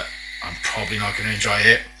Predator, but I'm probably not gonna enjoy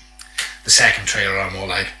it. The second trailer, I'm more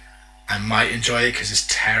like, I might enjoy it because it's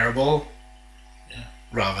terrible,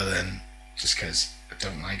 rather than just because I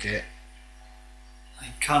don't like it.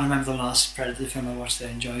 I can't remember the last Predator film I watched that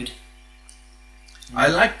I enjoyed. I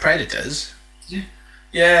like Predators. Did you?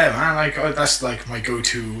 Yeah, man, like that's like my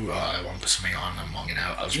go-to. I want to put something on, I'm longing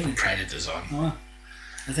out. I'll just put Predators on. Oh,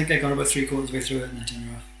 I think I got about 3/4 way through it and I turned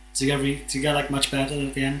it off. Did you get like much better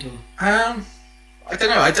at the end, or? I don't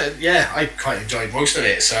know. I quite enjoyed most of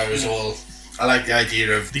it. So it was I like the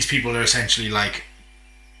idea of these people are essentially like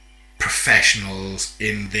professionals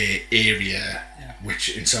in their area,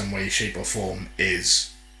 which in some way, shape, or form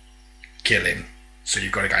is killing. So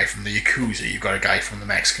you've got a guy from the Yakuza, you've got a guy from the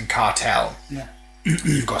Mexican cartel. Yeah.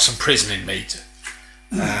 You've got some prison inmate,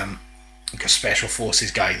 like a special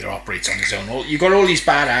forces guy that operates on his own. You've got all these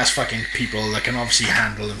badass fucking people that can obviously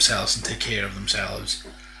handle themselves and take care of themselves.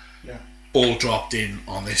 Yeah. All dropped in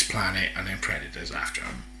on this planet, and then Predators after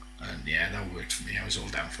them. And yeah, that worked for me. I was all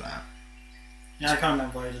down for that. Yeah, I can't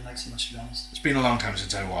remember why I didn't like so much, to be honest. It's been a long time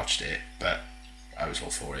since I watched it, but I was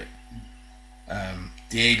all for it.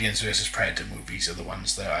 The Aliens vs Predator movies are the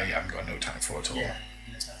ones that I haven't got no time for at all. Yeah,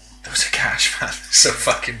 definitely. Those are cash, man. So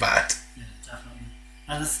fucking bad. Yeah, definitely.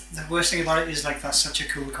 And the worst thing about it is like that's such a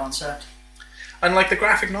cool concept. And like the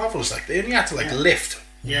graphic novels, like they only had to like lift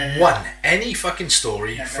any fucking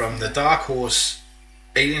story from the Dark Horse,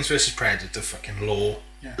 Aliens vs Predator fucking lore,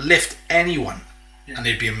 lift anyone, and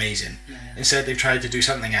they'd be amazing. Instead, they've tried to do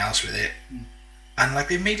something else with it, and like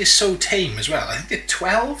they've made it so tame as well. I think they're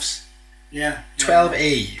 12s. Yeah.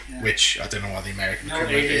 12A, which I don't know what the American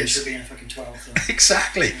equivalent is. No alien should be in fucking 12. Though.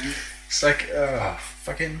 Exactly. Yeah. It's like,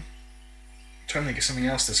 fucking. I'm trying to think of something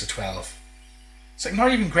else that's a 12. It's like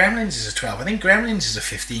not even Gremlins is a 12. I think Gremlins is a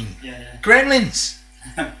 15. Yeah. Gremlins!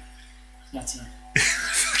 That's it.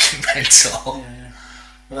 Fucking mental. Yeah.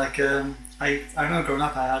 But like, I remember growing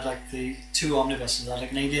up, I had like the 2 omnibuses. I had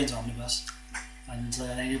like an Aliens omnibus and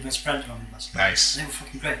an Alien vs Predator omnibus. Nice. They were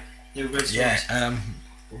fucking great. They were great stories. Yeah.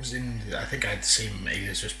 What was in? I think I had the same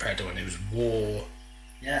Aliens vs Predator, and it was War.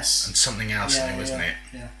 Yes. And something else in it, wasn't it?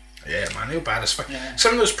 Yeah. Yeah, man, they were bad as fuck. Yeah.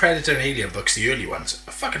 Some of those Predator and Alien books, the early ones,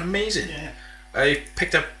 are fucking amazing. Yeah. I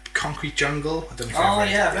picked up Concrete Jungle. I don't know if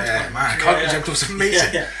I've read it. Man, Concrete Jungle was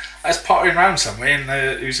amazing. Yeah. I was pottering around somewhere, and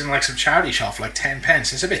it was in like some charity shop for like 10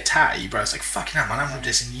 pence. It's a bit tatty, but I was like, fucking hell, man, I haven't read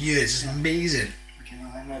this in years. It's amazing. Okay,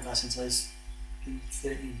 well, I haven't read that since I was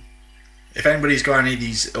 13. If anybody's got any of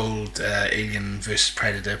these old Alien vs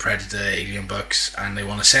Predator, Alien books, and they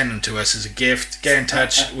want to send them to us as a gift, get in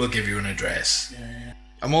touch. We'll give you an address. Yeah.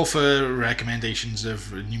 I'm all for recommendations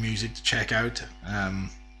of new music to check out.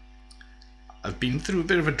 I've been through a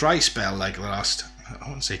bit of a dry spell, like the last, I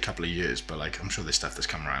wouldn't say a couple of years, but like I'm sure there's stuff that's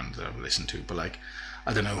come around that I've listened to. But like,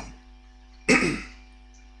 I don't know.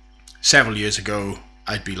 Several years ago,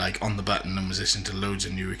 I'd be like on the button and was listening to loads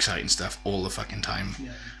of new exciting stuff all the fucking time.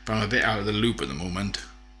 Yeah. But I'm a bit out of the loop at the moment,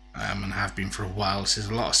 and have been for a while. So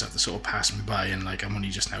there's a lot of stuff that sort of passed me by, and like I'm only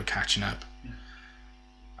just now catching up. Yeah.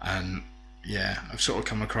 And yeah, I've sort of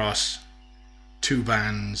come across 2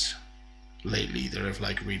 bands lately that have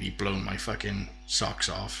like really blown my fucking socks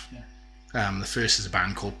off. Yeah. The first is a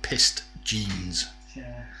band called Pissed Jeans.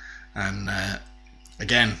 Yeah. And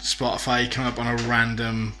again, Spotify came up on a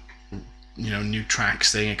random, new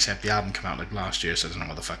tracks thing, except the album came out like last year, so I don't know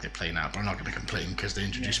what the fuck they're playing out, but I'm not going to complain because they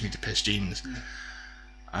introduced me to Pissed Jeans.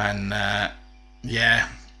 And they're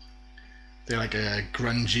like a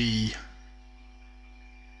grungy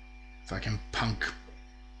fucking punk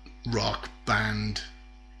rock band.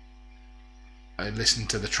 I listened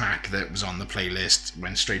to the track that was on the playlist,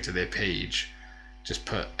 went straight to their page, just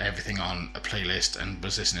put everything on a playlist and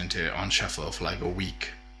was listening to it on shuffle for like a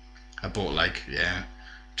week. I bought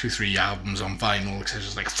 2-3 albums on vinyl because I was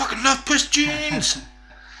just like, I fucking love Pissed Jeans!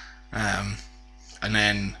 And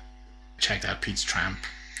then checked out Pizza Tramp,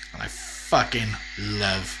 and I fucking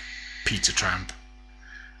love Pizza Tramp.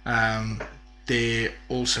 they're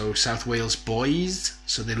also South Wales boys,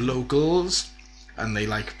 so they're locals, and they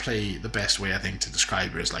like play, the best way I think to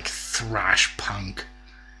describe it is like thrash punk.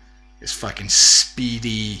 It's fucking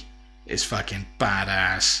speedy, it's fucking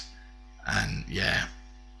badass, and yeah,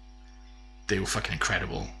 they were fucking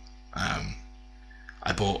incredible.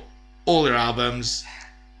 I bought all their albums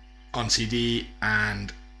on CD,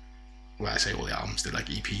 and well, I say all the albums, they're like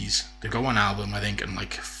EPs. They've got one album, I think, and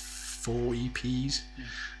like 4 EPs. Yeah.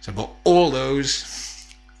 So I bought all those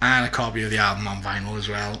and a copy of the album on vinyl as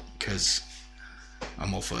well, because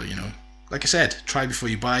I'm all for, you know, like I said, try before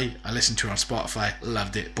you buy. I listened to it on Spotify,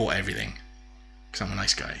 loved it, bought everything, because I'm a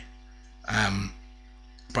nice guy.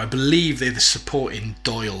 But I believe they're supporting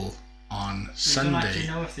Doyle on Sunday. I don't actually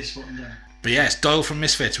know if they're supporting Doyle. But yes, Doyle from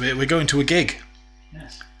Misfits. We're going to a gig.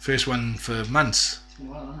 Yes. First one for months. It's been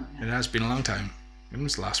a while, hasn't it? Yeah. It has been a long time. When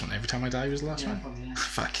was the last one? Every Time I Die was the last one? Probably, yeah.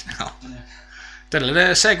 Fucking hell. Yeah.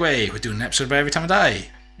 Da-da-da, segue. We're doing an episode about Every Time I Die.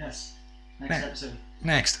 Yes. Next episode.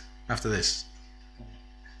 Next. After this.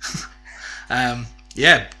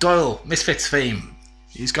 Yeah, Doyle, Misfits fame.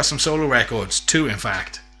 He's got some solo records, 2 in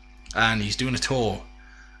fact. And he's doing a tour.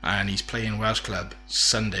 And he's playing Welsh Club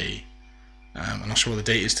Sunday. I'm not sure what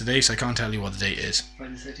the date is today, so I can't tell you what the date is.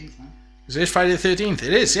 Friday the 13th, man. Is it Friday the 13th?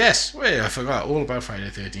 It is, yes. Wait, I forgot all about Friday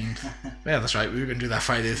the 13th. Yeah, that's right. We were going to do that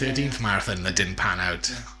Friday the 13th marathon that didn't pan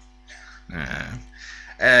out.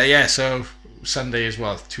 Yeah, so Sunday as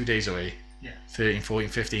well, 2 days away. Yeah. 13th, 14th,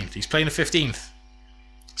 15th. He's playing the 15th.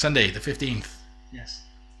 Sunday, the 15th. Yes.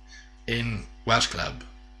 In Welsh Club.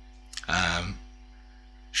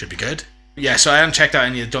 Should be good. Yeah, so I hadn't checked out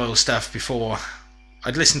any of the Doyle stuff before.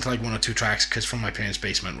 I'd listened to like 1 or 2 tracks because from my parents'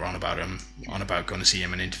 basement we're on about him, on about going to see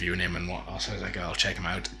him and interviewing him and what. So I was like, oh, I'll check him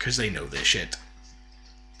out because they know their shit.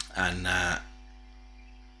 And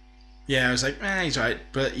yeah, I was like, he's right,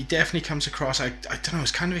 but he definitely comes across. I don't know. I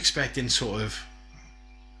was kind of expecting sort of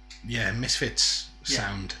Misfits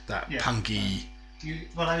sound, that punky.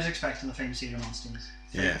 Well, I was expecting the famous era Monsters.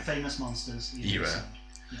 Famous Monsters era. Sound.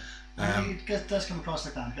 Yeah. It does come across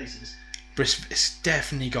like that in places. But it's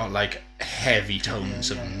definitely got like heavy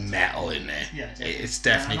tones of metal in there. Yeah, definitely. It's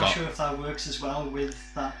definitely got. I'm not sure if that works as well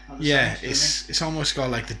with that other sound, it's it's almost got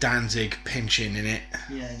like the Danzig pinching in it.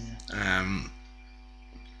 Yeah.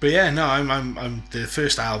 But yeah, no, I'm the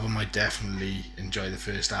first album. I definitely enjoy the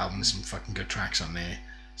first album. There's some fucking good tracks on there.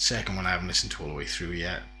 Second one I haven't listened to all the way through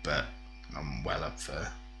yet, but I'm well up for.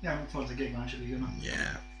 Yeah, I'm looking forward to the gig, man. Should be good, man.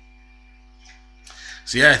 Yeah.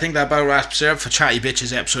 So yeah, I think that about wraps it up for Chatty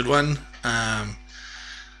Bitches episode 1.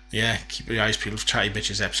 Yeah, keep your eyes peeled for Chatty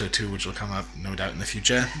Bitches episode 2, which will come up no doubt in the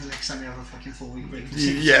future. Next time we have a fucking 4-week break.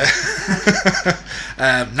 Yeah.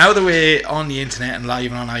 Now that we're on the internet and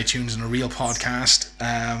live and on iTunes and a real podcast,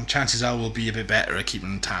 chances are we'll be a bit better at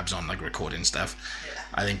keeping tabs on like recording stuff. Yeah.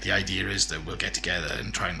 I think the idea is that we'll get together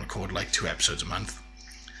and try and record like 2 episodes a month.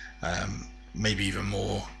 Maybe even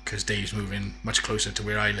more, because Dave's moving much closer to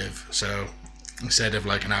where I live, so instead of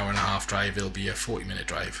like an hour and a half drive, it'll be a 40-minute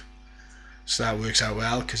drive. So that works out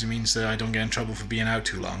well, because it means that I don't get in trouble for being out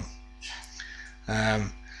too long.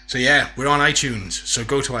 So yeah, we're on iTunes, so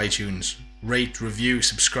go to iTunes, rate, review,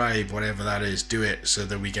 subscribe, whatever that is, do it so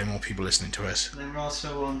that we get more people listening to us. Then we're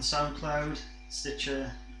also on SoundCloud,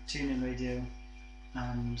 Stitcher, TuneIn Radio,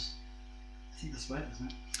 and I think that's right,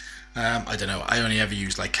 isn't it? I don't know, I only ever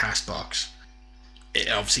use like CastBox. It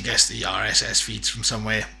obviously gets the RSS feeds from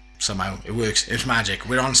somewhere. Somehow it works. It's magic.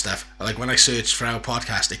 We're on stuff. Like when I searched for our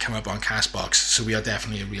podcast, they come up on CastBox, so we are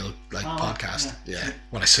definitely a real podcast. Yeah.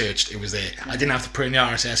 When I searched, it was there. I didn't have to put in the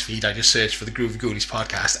RSS feed. I just searched for the Groovy Ghoulies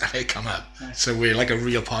podcast, and it come up. Nice. So we're like a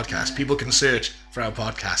real podcast. Yeah. People can search for our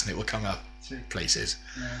podcast, and it will come up places.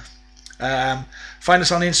 Yeah. Find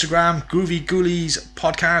us on Instagram, Groovy Ghoulies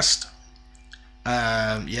podcast.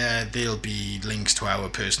 There'll be links to our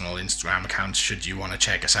personal Instagram accounts should you want to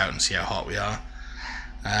check us out and see how hot we are.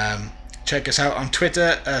 Check us out on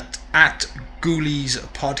Twitter at Ghoulies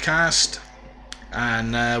Podcast,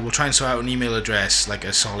 and we'll try and sort out an email address, like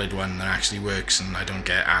a solid one that actually works, and I don't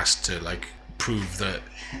get asked to like prove that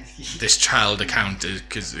this child account is,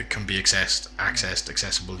 because it can be accessed,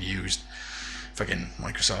 accessible, used. Fucking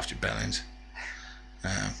Microsoft, you bellends.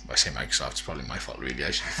 I say Microsoft, it's probably my fault really.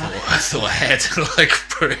 I should have thought ahead to like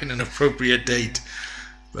put in an appropriate date,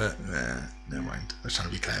 but never mind. I was trying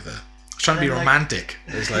to be clever. Trying to be romantic.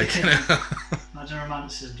 It's like, you know. Imagine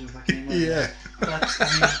romanticism to a fucking email. Yeah. But,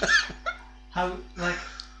 I mean,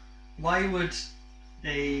 why would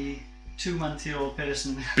a 2-month-old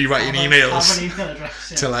person be writing emails have an email address,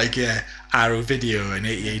 to Arrow Video and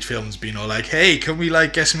 88 Films being all like, hey, can we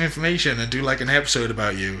like get some information and do like an episode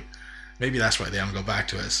about you? Maybe that's why they haven't got back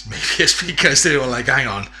to us. Maybe it's because they were like, hang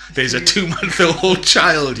on, there's a 2-month-old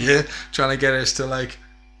child here trying to get us to like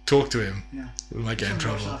talk to him. Yeah. We might get in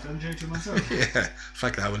trouble. Watch that film during 2 months old. Yeah,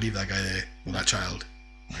 fuck that, we'll leave that guy there. Well, that child.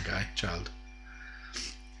 That guy, child.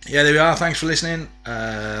 Yeah, there we are. Thanks for listening.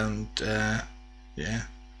 And yeah.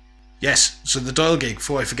 Yes, so the Doyle gig,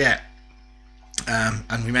 before I forget.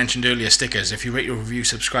 And we mentioned earlier stickers. If you rate your review,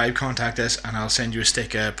 subscribe, contact us, and I'll send you a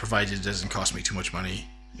sticker, provided it doesn't cost me too much money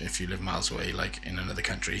if you live miles away, like in another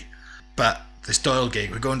country. But this Doyle gig,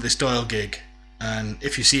 we're going to this Doyle gig, and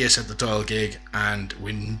if you see us at the Doyle gig and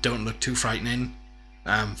we don't look too frightening,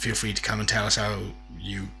 feel free to come and tell us how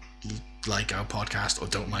you like our podcast or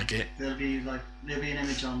don't like it. There'll be an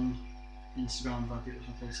image on Instagram of our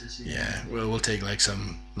beautiful faces. Yeah, we'll take like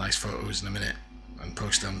some nice photos in a minute and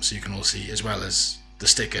post them so you can all see, as well as the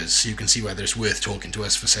stickers, so you can see whether it's worth talking to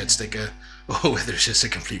us for said sticker or whether it's just a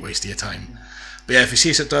complete waste of your time. Yeah. But yeah, if you see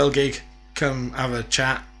us at Doyle gig, come have a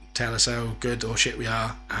chat, tell us how good or shit we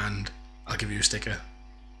are, and I'll give you a sticker.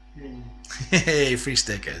 Hey, free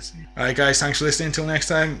stickers. Alright guys, thanks for listening. Until next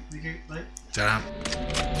time. Thank you. Bye. Ta-ra.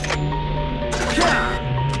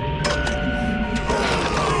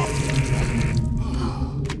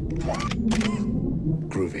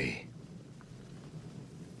 Groovy.